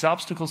forgive, then these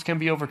obstacles can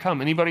be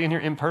overcome. Anybody in here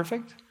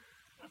imperfect?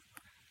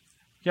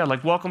 Yeah,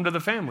 welcome to the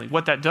family.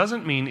 What that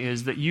doesn't mean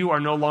is that you are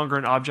no longer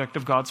an object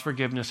of God's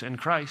forgiveness in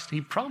Christ. He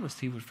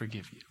promised he would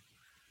forgive you.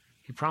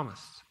 He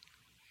promised.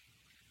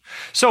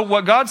 So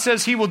what God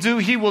says he will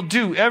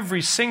do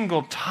every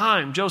single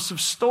time.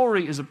 Joseph's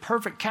story is a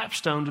perfect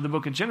capstone to the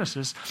book of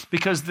Genesis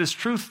because this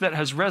truth that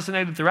has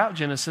resonated throughout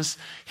Genesis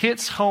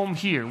hits home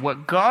here.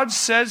 What God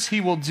says he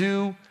will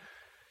do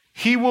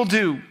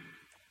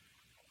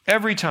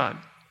every time.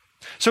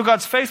 So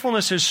God's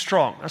faithfulness is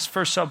strong. That's the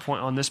first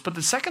subpoint on this. But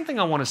the second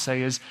thing I want to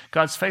say is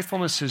God's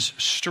faithfulness is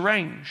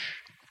strange.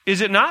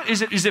 Is it not?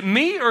 Is it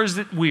me or is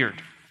it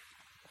weird?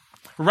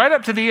 Right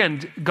up to the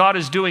end, God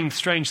is doing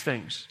strange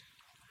things.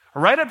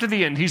 Right up to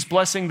the end, he's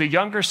blessing the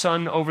younger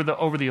son over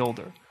the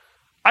older.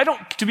 I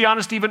don't, to be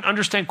honest, even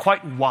understand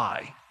quite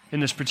why in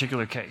this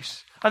particular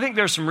case. I think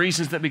there are some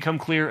reasons that become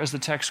clear as the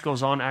text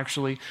goes on,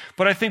 actually.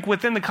 But I think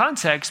within the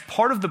context,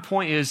 part of the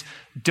point is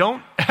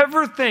don't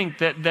ever think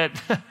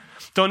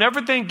don't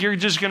ever think you're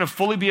just going to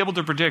fully be able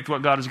to predict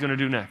what God is going to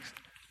do next.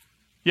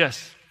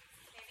 Yes?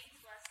 Maybe he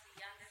blessed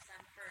the younger son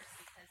first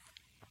because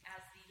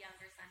as the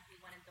younger son, he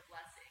wanted the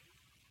blessing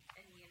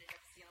and he ended up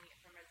stealing it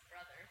from his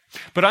brother.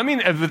 But I mean,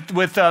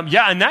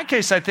 in that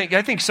case, I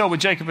think so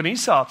with Jacob and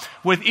Esau,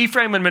 with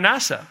Ephraim and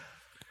Manasseh.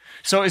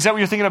 So is that what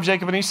you're thinking of,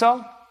 Jacob and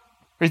Esau?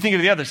 Or are you thinking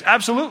of the others?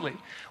 Absolutely.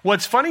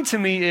 What's funny to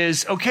me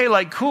is,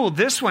 cool,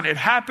 this one, it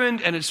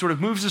happened, and it sort of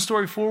moves the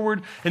story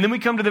forward, and then we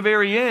come to the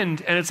very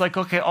end, and it's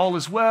okay, all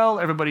is well,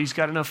 everybody's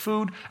got enough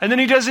food, and then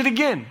he does it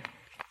again.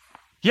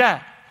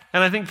 Yeah,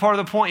 and I think part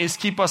of the point is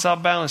keep us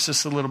out balanced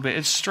just a little bit.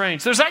 It's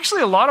strange. There's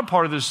actually a lot of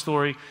part of this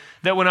story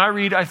that when I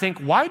read, I think,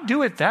 why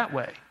do it that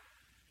way?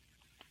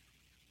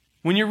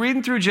 When you're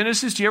reading through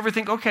Genesis, do you ever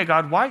think, okay,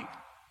 God,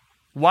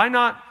 why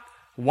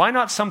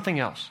not something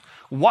else?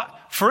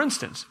 For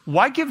instance,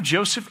 why give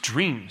Joseph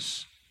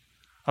dreams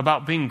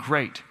about being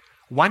great?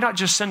 Why not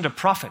just send a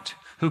prophet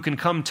who can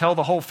come tell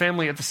the whole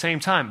family at the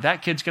same time?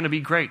 That kid's going to be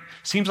great.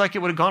 Seems like it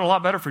would have gone a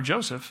lot better for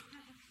Joseph.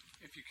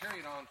 If you carry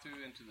it on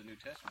through into the New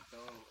Testament, though,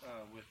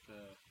 with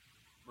the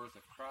birth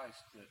of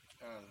Christ, that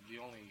the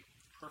only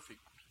perfect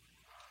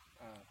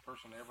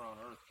person ever on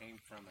earth came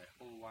from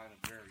a whole line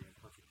of very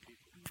imperfect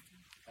people.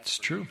 It's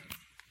true.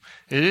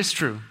 It is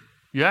true.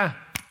 Yeah.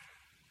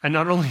 And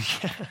not only...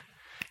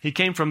 He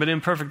came from an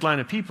imperfect line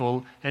of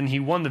people, and he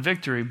won the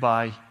victory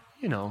by,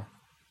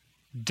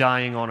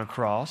 dying on a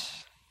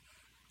cross.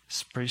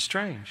 It's pretty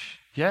strange.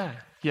 Yeah.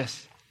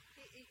 Yes.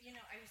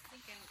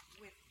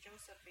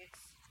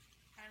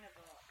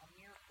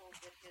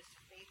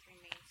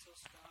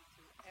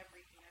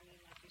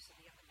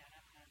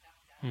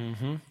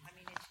 Mm-hmm. I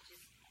mean, it's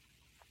just,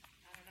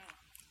 I don't know.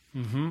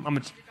 Mm-hmm.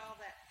 You did all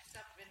that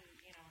stuff and,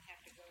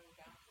 have to go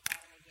down to the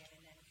bottom again.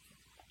 And then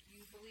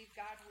you believe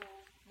God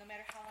will, no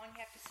matter how long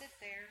you have to sit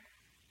there,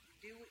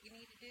 do what you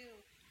need to do.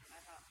 And I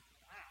thought,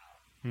 wow.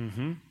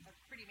 Mm-hmm.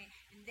 That's pretty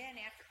amazing. And then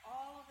after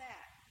all of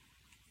that,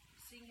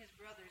 seeing his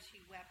brothers, he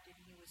wept and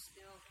he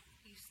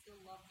still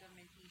loved them,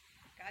 and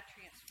God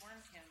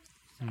transformed him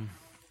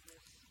somehow into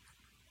this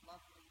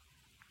lovely,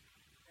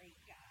 great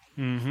guy.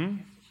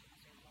 Mm-hmm.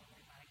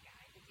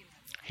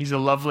 He's a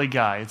lovely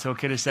guy. It's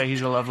okay to say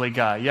he's a lovely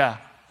guy. Yeah. I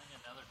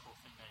think another cool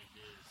thing that he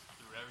did is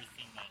through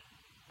everything that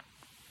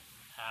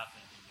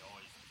happened, he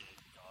always gave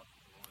God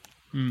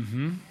glory.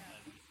 Mm-hmm.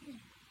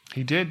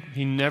 He did.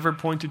 He never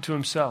pointed to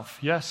himself.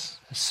 Yes.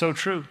 It's so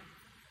true.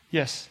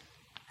 Yes.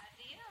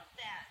 Do you know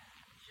that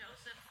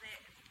Joseph,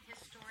 his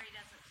story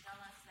doesn't tell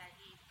us that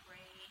he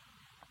prayed,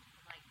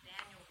 like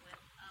Daniel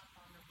went up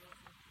on the roof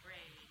and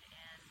prayed,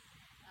 and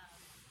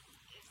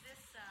is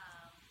this,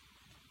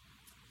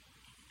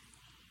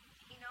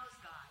 he knows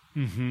God,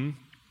 Mm-hmm.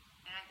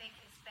 and I think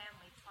his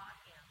family taught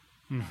him,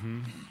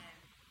 Mm-hmm. and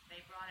they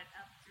brought it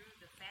up through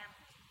the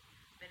family,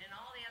 but in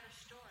all the other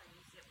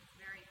stories, it was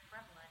very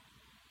prevalent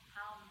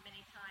how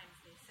many times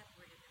they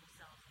separated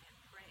themselves and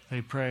prayed.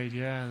 They prayed.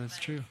 Yeah, that's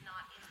But true. it's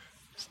not in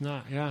this. It's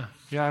not, yeah.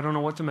 Yeah, I don't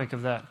know what to make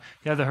of that.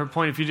 Yeah, her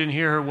point, if you didn't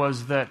hear her,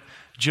 was that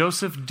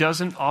Joseph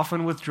doesn't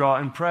often withdraw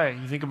and pray.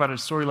 You think about a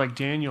story like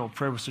Daniel,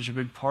 prayer was such a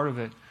big part of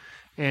it.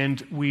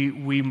 And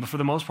we, for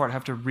the most part,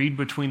 have to read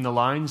between the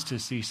lines to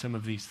see some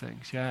of these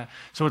things. Yeah.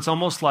 So it's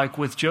almost like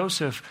with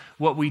Joseph,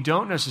 what we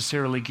don't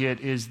necessarily get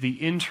is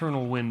the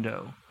internal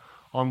window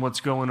on what's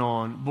going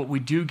on. What we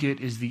do get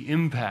is the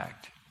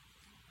impact,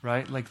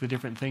 right? Like the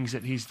different things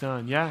that he's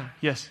done. Yeah.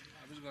 Yes.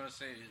 I was going to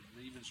say,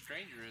 even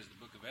stranger is the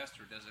book of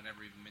Esther doesn't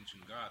ever even mention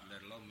God,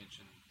 let alone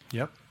mention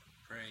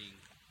praying.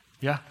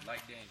 Yeah.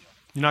 Like Daniel.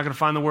 You're not going to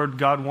find the word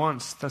God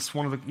once. That's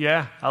one of the,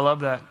 yeah, I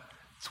love that.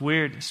 It's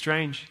weird, it's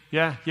strange.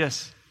 Yeah,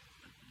 yes.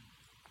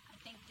 I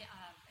think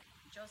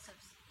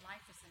Joseph's life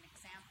is an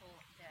example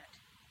that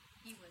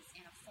he was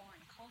in a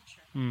foreign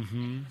culture and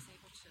he was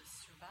able to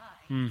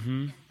survive.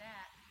 Mm-hmm. And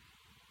that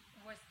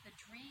was the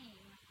dream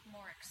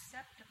more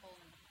acceptable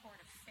in the court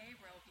of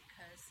Pharaoh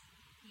because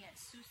he had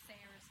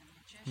soothsayers and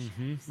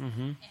magicians.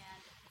 And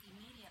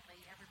immediately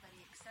everybody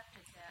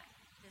accepted that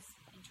this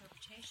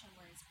interpretation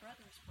where his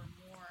brothers were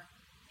more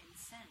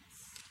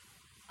incensed.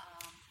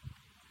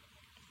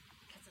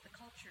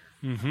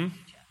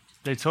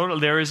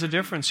 There is a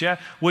difference, yeah.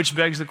 Which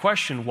begs the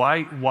question: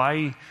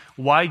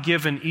 why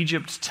give an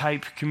Egypt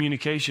type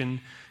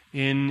communication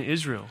in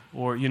Israel?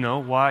 Or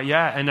why?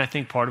 Yeah, and I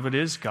think part of it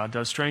is God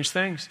does strange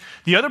things.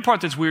 The other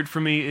part that's weird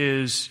for me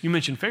is you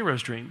mentioned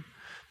Pharaoh's dream.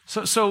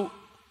 So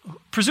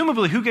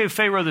presumably, who gave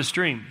Pharaoh this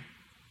dream?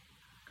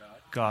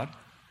 God.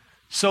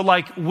 So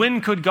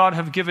when could God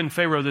have given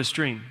Pharaoh this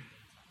dream?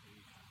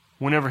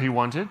 Whenever he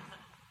wanted,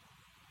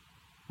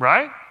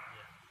 right?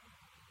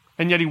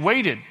 And yet he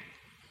waited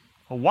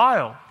a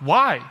while.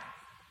 Why?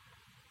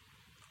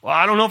 Well,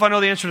 I don't know if I know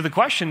the answer to the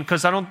question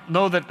because I don't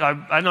know that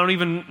I don't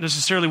even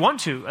necessarily want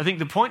to. I think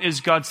the point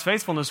is God's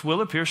faithfulness will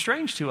appear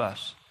strange to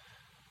us.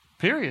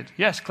 Period.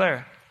 Yes,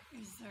 Claire.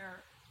 Is there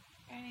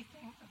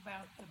anything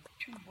about the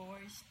two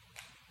boys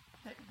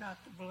that got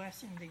the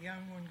blessing? The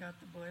young one got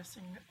the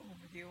blessing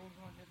over the old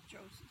one of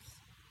Joseph's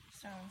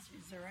sons.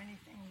 Is there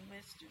anything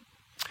listed?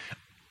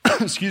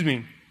 Excuse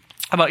me.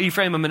 About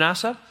Ephraim and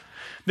Manasseh?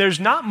 There's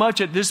not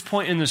much at this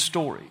point in the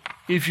story.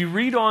 If you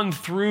read on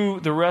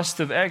through the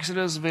rest of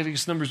Exodus,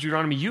 Leviticus, Numbers,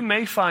 Deuteronomy, you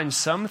may find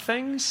some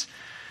things,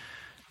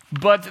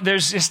 but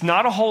there's just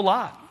not a whole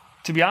lot,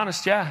 to be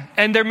honest, yeah.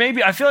 And there may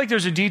be, I feel like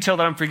there's a detail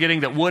that I'm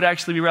forgetting that would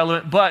actually be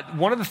relevant, but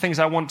one of the things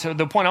the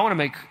point I want to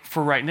make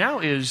for right now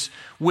is,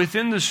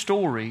 within the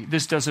story,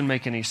 this doesn't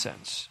make any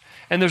sense.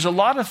 And there's a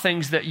lot of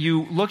things that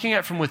you, looking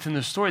at from within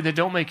the story, that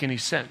don't make any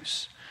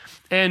sense.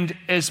 And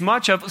as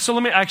much of, so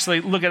let me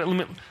actually look at it,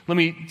 let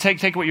me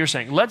take what you're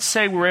saying. Let's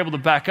say we're able to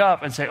back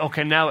up and say,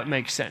 okay, now it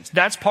makes sense.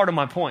 That's part of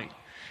my point,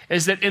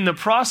 is that in the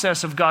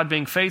process of God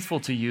being faithful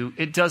to you,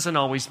 it doesn't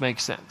always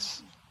make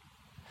sense.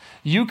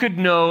 You could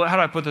know, how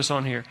do I put this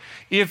on here?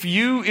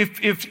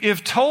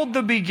 If told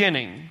the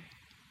beginning,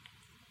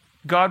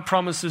 God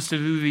promises to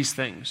do these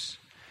things,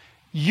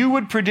 you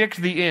would predict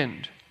the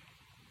end.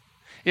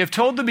 If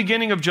told the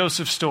beginning of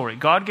Joseph's story,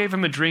 God gave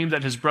him a dream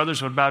that his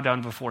brothers would bow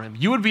down before him,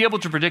 you would be able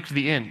to predict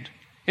the end.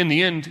 In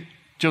the end,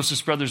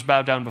 Joseph's brothers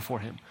bowed down before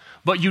him.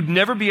 But you'd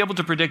never be able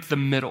to predict the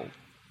middle.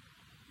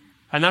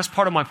 And that's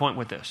part of my point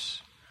with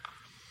this.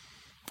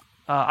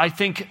 I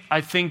think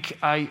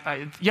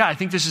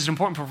this is an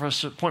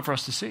important point for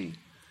us to see.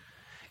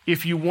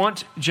 If you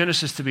want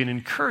Genesis to be an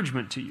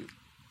encouragement to you,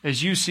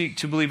 as you seek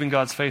to believe in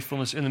God's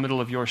faithfulness in the middle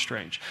of your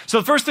strange. So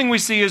the first thing we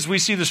see is we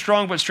see the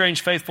strong but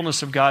strange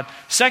faithfulness of God.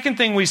 Second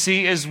thing we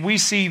see is we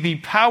see the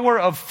power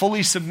of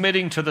fully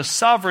submitting to the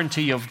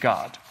sovereignty of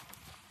God.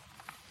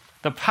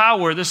 The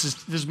power, this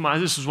is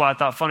why I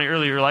thought funny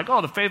earlier, like,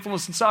 the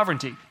faithfulness and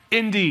sovereignty.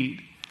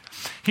 Indeed.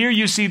 Here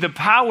you see the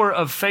power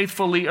of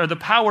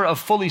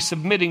fully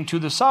submitting to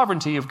the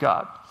sovereignty of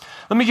God.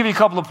 Let me give you a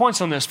couple of points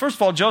on this. First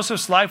of all,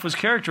 Joseph's life was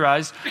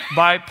characterized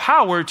by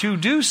power to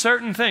do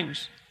certain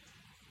things.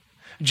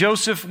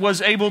 Joseph was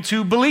able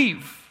to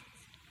believe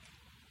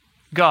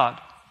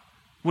God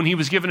when he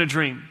was given a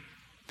dream.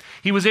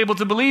 He was able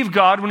to believe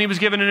God when he was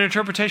given an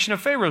interpretation of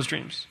Pharaoh's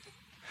dreams.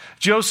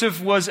 Joseph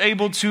was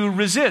able to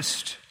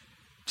resist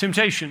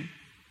temptation,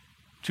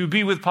 to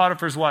be with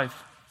Potiphar's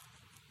wife,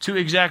 to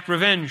exact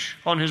revenge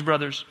on his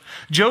brothers.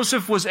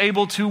 Joseph was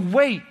able to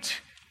wait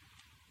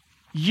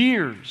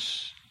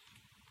years.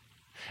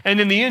 And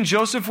in the end,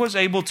 Joseph was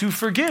able to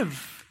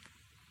forgive.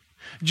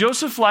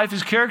 Joseph's life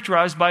is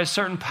characterized by a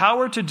certain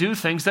power to do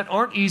things that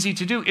aren't easy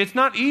to do. It's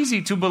not easy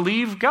to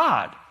believe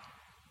God.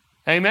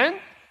 Amen?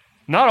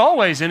 Not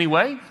always,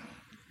 anyway.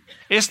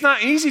 It's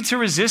not easy to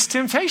resist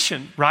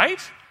temptation, right?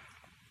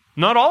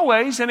 Not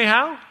always,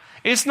 anyhow.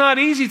 It's not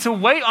easy to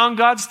wait on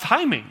God's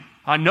timing.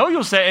 I know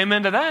you'll say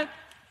amen to that.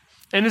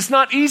 And it's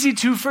not easy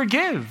to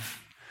forgive.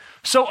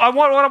 So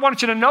what I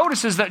want you to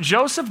notice is that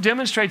Joseph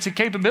demonstrates a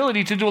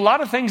capability to do a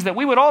lot of things that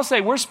we would all say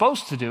we're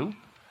supposed to do,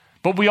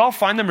 but we all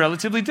find them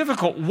relatively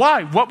difficult.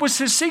 Why? What was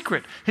his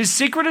secret? His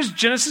secret is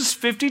Genesis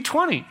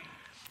 50:20.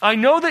 I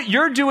know that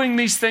you're doing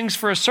these things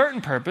for a certain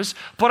purpose,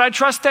 but I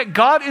trust that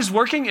God is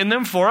working in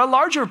them for a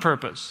larger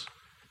purpose.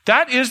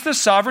 That is the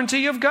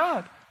sovereignty of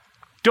God.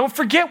 Don't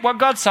forget what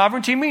God's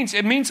sovereignty means.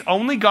 It means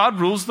only God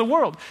rules the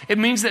world. It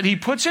means that he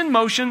puts in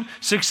motion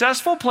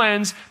successful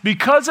plans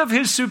because of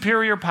his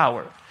superior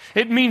power.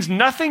 It means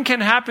nothing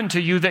can happen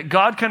to you that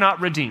God cannot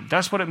redeem.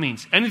 That's what it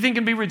means. Anything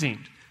can be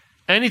redeemed.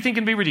 Anything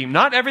can be redeemed.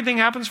 Not everything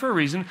happens for a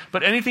reason,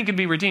 but anything can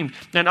be redeemed.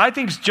 And I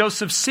think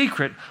Joseph's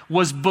secret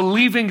was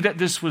believing that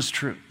this was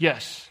true.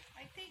 Yes.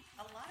 I think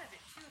a lot of it,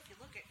 too, if you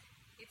look at,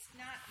 it's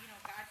not,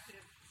 God could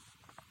have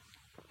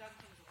done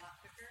things a lot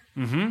quicker.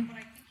 Mm-hmm.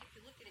 But I think if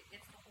you look at it,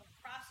 it's the whole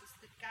process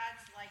that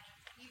God's like,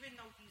 even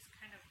though he's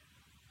kind of,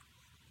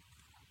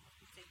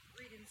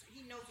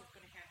 he knows what's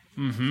going to happen.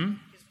 Mm-hmm.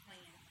 His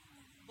plan.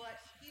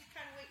 But he's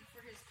kind of waiting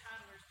for his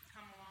toddlers to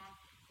come along,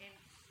 and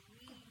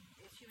we,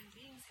 as human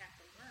beings, have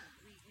to learn.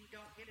 We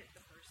don't get it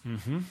the first time.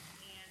 Mm-hmm.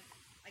 And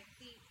I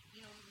think,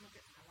 you look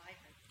at my life,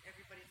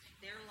 everybody's,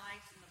 their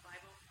lives in the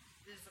Bible,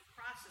 there's a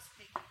process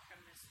taken from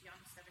this young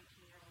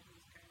 17-year-old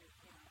who's kind of,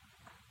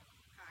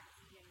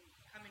 cocky and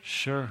coming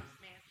Sure. in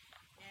this man.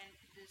 And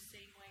the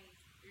same way,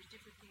 there's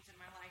different things in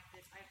my life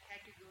that I've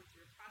had to go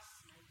through a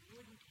process, and I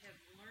wouldn't have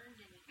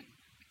learned anything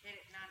had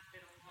it not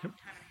been a long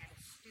time. I had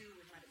to stew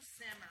and let it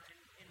simmer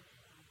and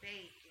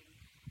bake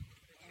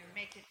and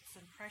make its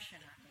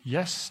impression on me.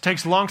 Yes.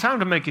 Takes a long time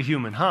to make a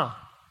human, huh?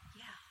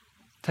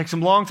 Takes a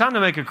long time to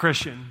make a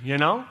Christian,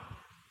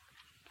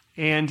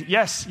 And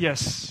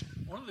yes.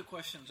 One of the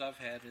questions I've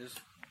had is,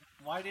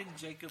 why didn't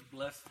Jacob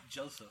bless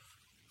Joseph?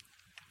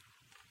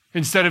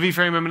 Instead of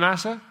Ephraim and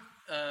Manasseh?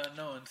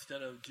 No,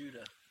 instead of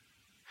Judah.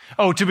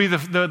 Oh, to be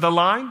the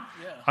line?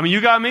 Yeah. I mean,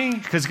 you got me?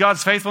 Because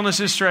God's faithfulness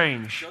is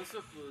strange.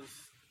 Joseph was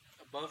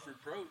above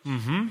reproach,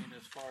 Mm-hmm.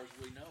 as far as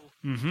we know.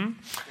 Mm-hmm.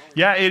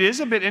 Yeah, it is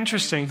a bit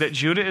interesting that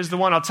Judah is the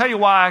one. I'll tell you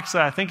why,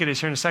 actually, I think it is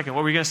here in a second.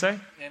 What were you going to say?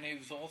 And he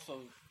was also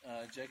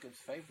Jacob's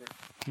favorite.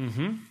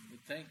 Mm-hmm.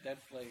 You'd think that'd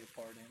play a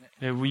part in it.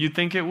 Yeah, well, you'd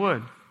think it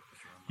would.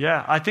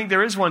 Yeah, I think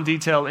there is one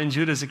detail in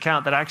Judah's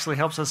account that actually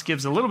helps us,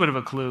 gives a little bit of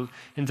a clue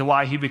into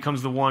why he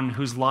becomes the one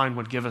whose line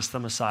would give us the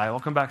Messiah. I'll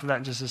come back to that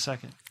in just a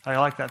second. I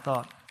like that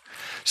thought.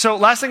 So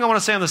last thing I want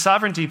to say on the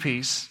sovereignty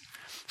piece,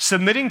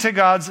 submitting to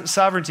God's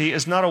sovereignty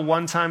is not a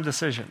one-time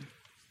decision.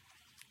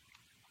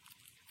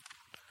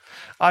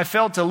 I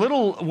felt a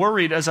little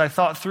worried as I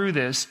thought through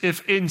this,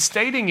 if in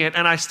stating it,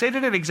 and I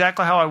stated it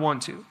exactly how I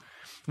want to,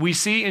 we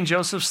see in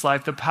Joseph's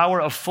life the power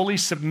of fully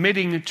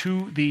submitting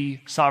to the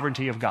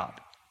sovereignty of God.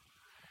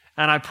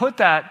 And I put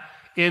that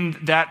in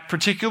that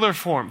particular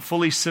form,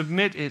 fully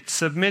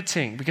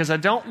submitting, because I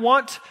don't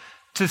want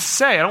to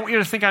say, I don't want you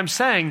to think I'm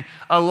saying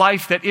a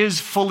life that is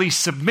fully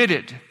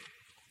submitted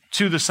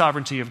to the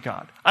sovereignty of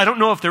God. I don't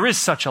know if there is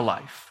such a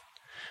life.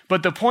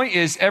 But the point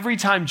is, every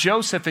time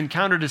Joseph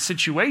encountered a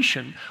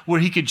situation where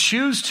he could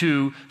choose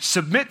to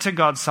submit to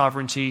God's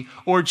sovereignty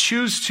or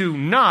choose to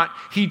not,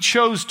 he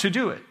chose to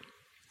do it.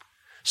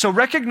 So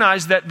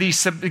recognize that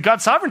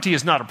God's sovereignty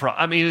is not a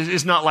problem. I mean,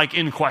 it's not like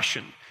in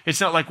question.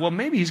 It's not like, well,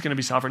 maybe he's going to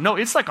be sovereign. No,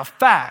 it's like a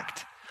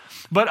fact.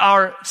 But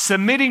our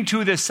submitting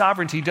to this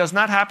sovereignty does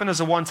not happen as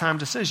a one-time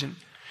decision.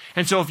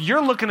 And so if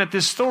you're looking at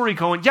this story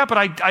going, yeah, but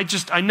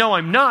I know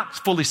I'm not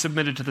fully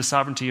submitted to the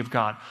sovereignty of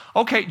God.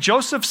 Okay,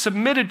 Joseph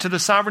submitted to the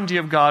sovereignty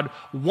of God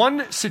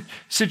one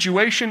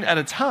situation at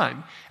a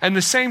time. And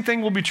the same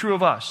thing will be true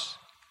of us.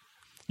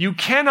 You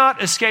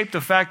cannot escape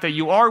the fact that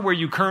you are where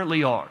you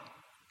currently are.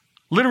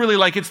 Literally,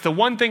 like it's the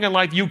one thing in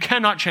life you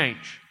cannot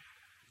change.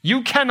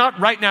 You cannot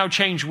right now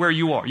change where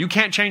you are. You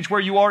can't change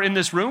where you are in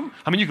this room.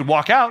 I mean, you could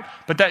walk out,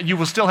 but that you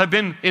will still have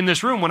been in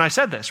this room when I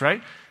said this,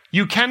 right?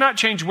 You cannot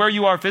change where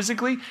you are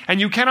physically, and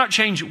you cannot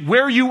change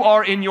where you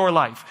are in your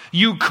life.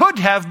 You could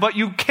have, but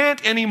you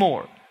can't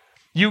anymore.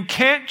 You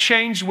can't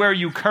change where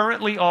you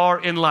currently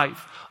are in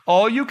life.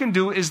 All you can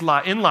do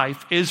in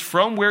life is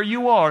from where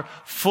you are,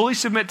 fully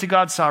submit to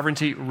God's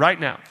sovereignty right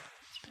now.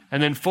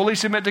 and then fully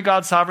submit to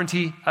God's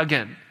sovereignty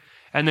again,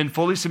 and then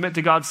fully submit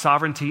to God's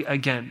sovereignty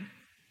again.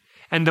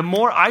 And the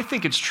more, I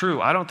think it's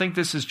true, I don't think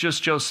this is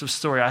just Joseph's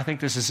story, I think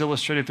this is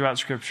illustrated throughout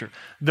Scripture.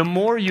 The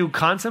more you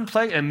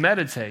contemplate and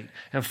meditate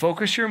and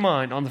focus your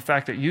mind on the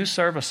fact that you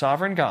serve a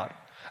sovereign God,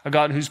 a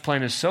God whose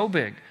plan is so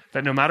big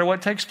that no matter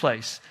what takes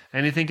place,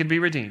 anything can be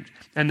redeemed,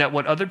 and that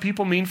what other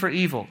people mean for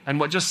evil and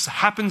what just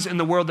happens in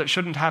the world that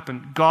shouldn't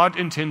happen, God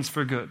intends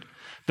for good.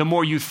 The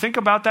more you think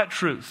about that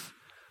truth,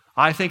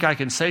 I think I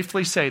can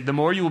safely say the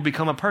more you will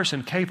become a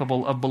person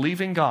capable of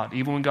believing God,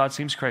 even when God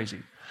seems crazy,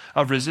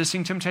 of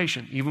resisting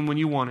temptation, even when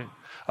you want it,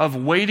 of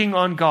waiting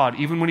on God,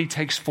 even when he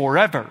takes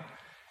forever,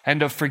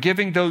 and of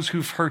forgiving those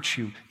who've hurt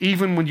you,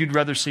 even when you'd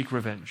rather seek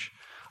revenge.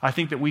 I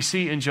think that we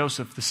see in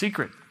Joseph the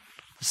secret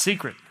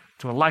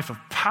to a life of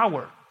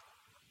power.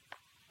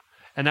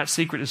 And that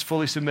secret is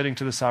fully submitting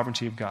to the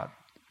sovereignty of God.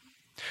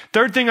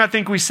 Third thing I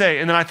think we say,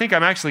 and then I think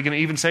I'm actually going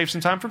to even save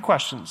some time for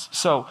questions.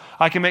 So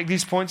I can make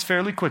these points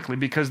fairly quickly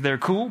because they're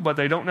cool, but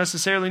they don't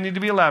necessarily need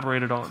to be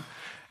elaborated on.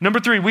 Number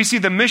 3, we see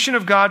the mission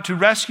of God to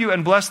rescue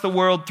and bless the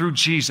world through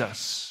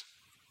Jesus.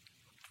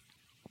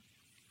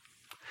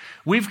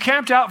 We've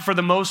camped out for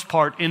the most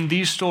part in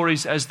these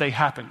stories as they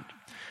happened,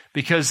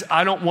 because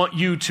I don't want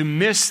you to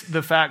miss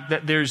the fact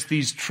that there's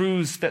these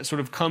truths that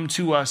sort of come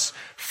to us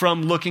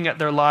from looking at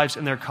their lives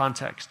and their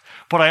context.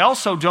 But I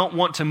also don't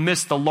want to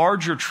miss the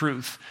larger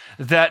truth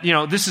that,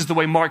 this is the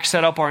way Mark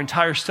set up our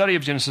entire study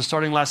of Genesis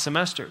starting last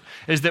semester,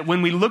 is that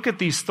when we look at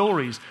these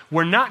stories,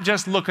 we're not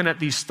just looking at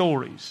these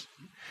stories.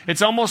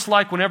 It's almost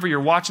like whenever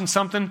you're watching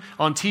something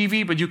on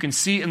TV, but you can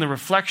see in the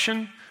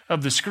reflection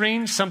of the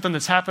screen something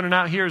that's happening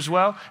out here as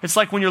well. It's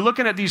like when you're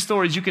looking at these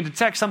stories, you can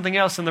detect something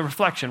else in the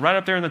reflection right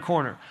up there in the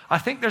corner. I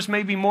think there's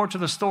maybe more to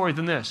the story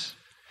than this.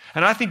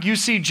 And I think you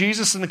see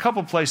Jesus in a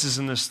couple places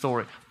in this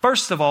story.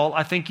 First of all,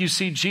 I think you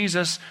see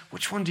Jesus.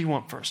 Which one do you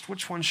want first?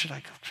 Which one should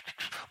I go?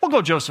 We'll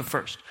go Joseph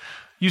first.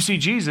 You see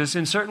Jesus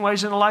in certain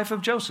ways in the life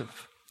of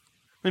Joseph.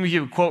 Let me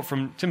give a quote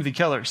from Timothy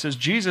Keller. It says,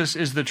 Jesus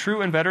is the true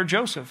and better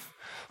Joseph,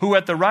 who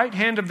at the right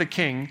hand of the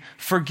king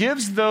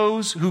forgives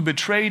those who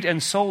betrayed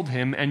and sold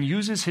him and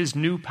uses his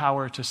new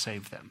power to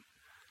save them.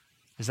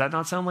 Does that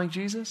not sound like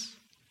Jesus?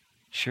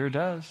 Sure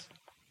does.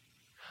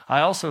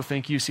 I also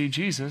think you see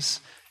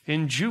Jesus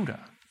in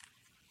Judah.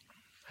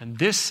 And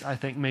this, I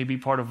think, may be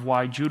part of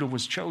why Judah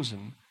was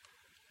chosen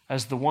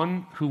as the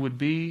one who would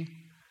be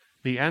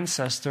the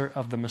ancestor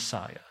of the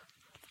Messiah,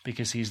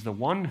 because he's the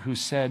one who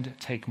said,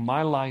 take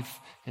my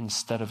life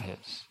instead of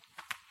his.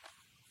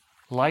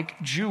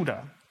 Like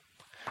Judah,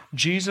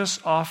 Jesus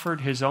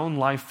offered his own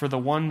life for the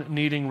one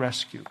needing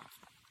rescue.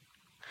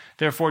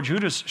 Therefore,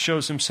 Judas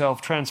shows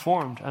himself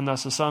transformed and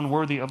thus a son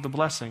worthy of the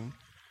blessing.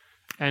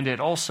 And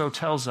it also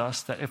tells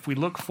us that if we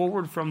look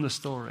forward from the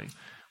story,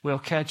 we'll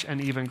catch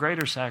an even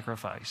greater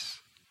sacrifice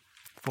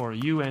for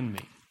you and me.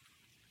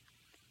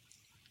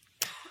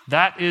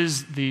 That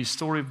is the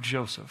story of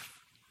Joseph.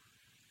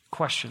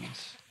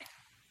 Questions?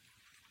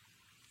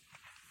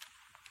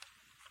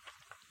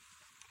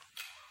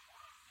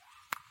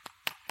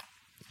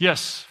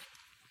 Yes.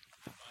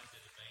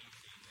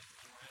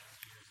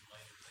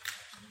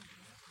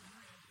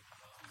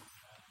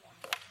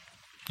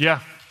 Yeah.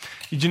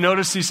 Did you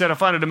notice he said, I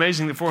find it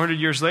amazing that 400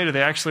 years later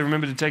they actually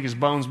remembered to take his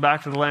bones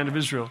back to the land of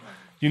Israel.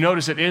 You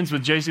notice it ends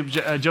with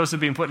Joseph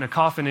being put in a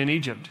coffin in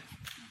Egypt.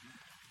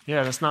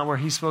 Yeah, that's not where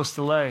he's supposed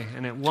to lay,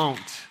 and it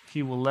won't.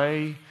 He will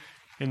lay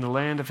in the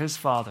land of his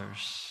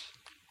fathers.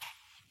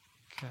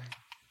 Okay.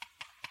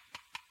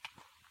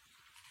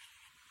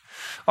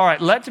 All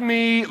right, let's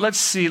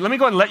see. Let me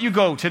go ahead and let you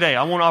go today.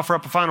 I won't offer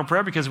up a final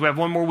prayer because we have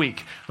one more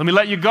week. Let me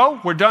let you go.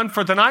 We're done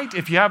for tonight.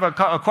 If you have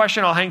a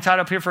question, I'll hang tight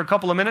up here for a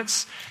couple of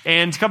minutes.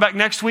 And come back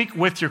next week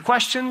with your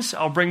questions.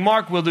 I'll bring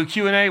Mark. We'll do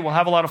Q&A. We'll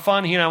have a lot of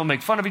fun. He and I will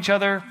make fun of each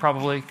other,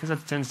 probably, because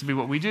that tends to be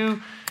what we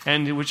do.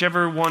 And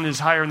whichever one is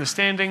higher in the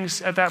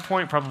standings at that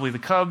point, probably the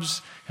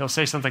Cubs, he'll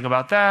say something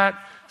about that,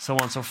 so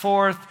on and so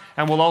forth.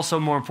 And we'll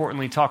also, more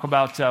importantly, talk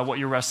about what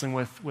you're wrestling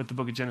with the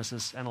book of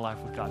Genesis and a life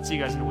with God. See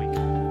you guys in a week.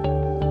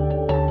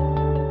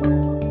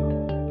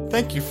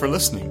 Thank you for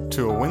listening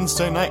to a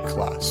Wednesday night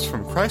class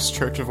from Christ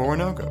Church of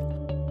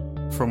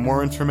Oronogo. For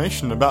more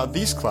information about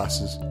these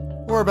classes,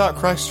 or about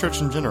Christ Church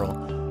in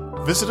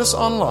general, visit us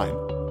online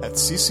at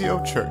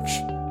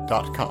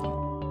ccochurch.com.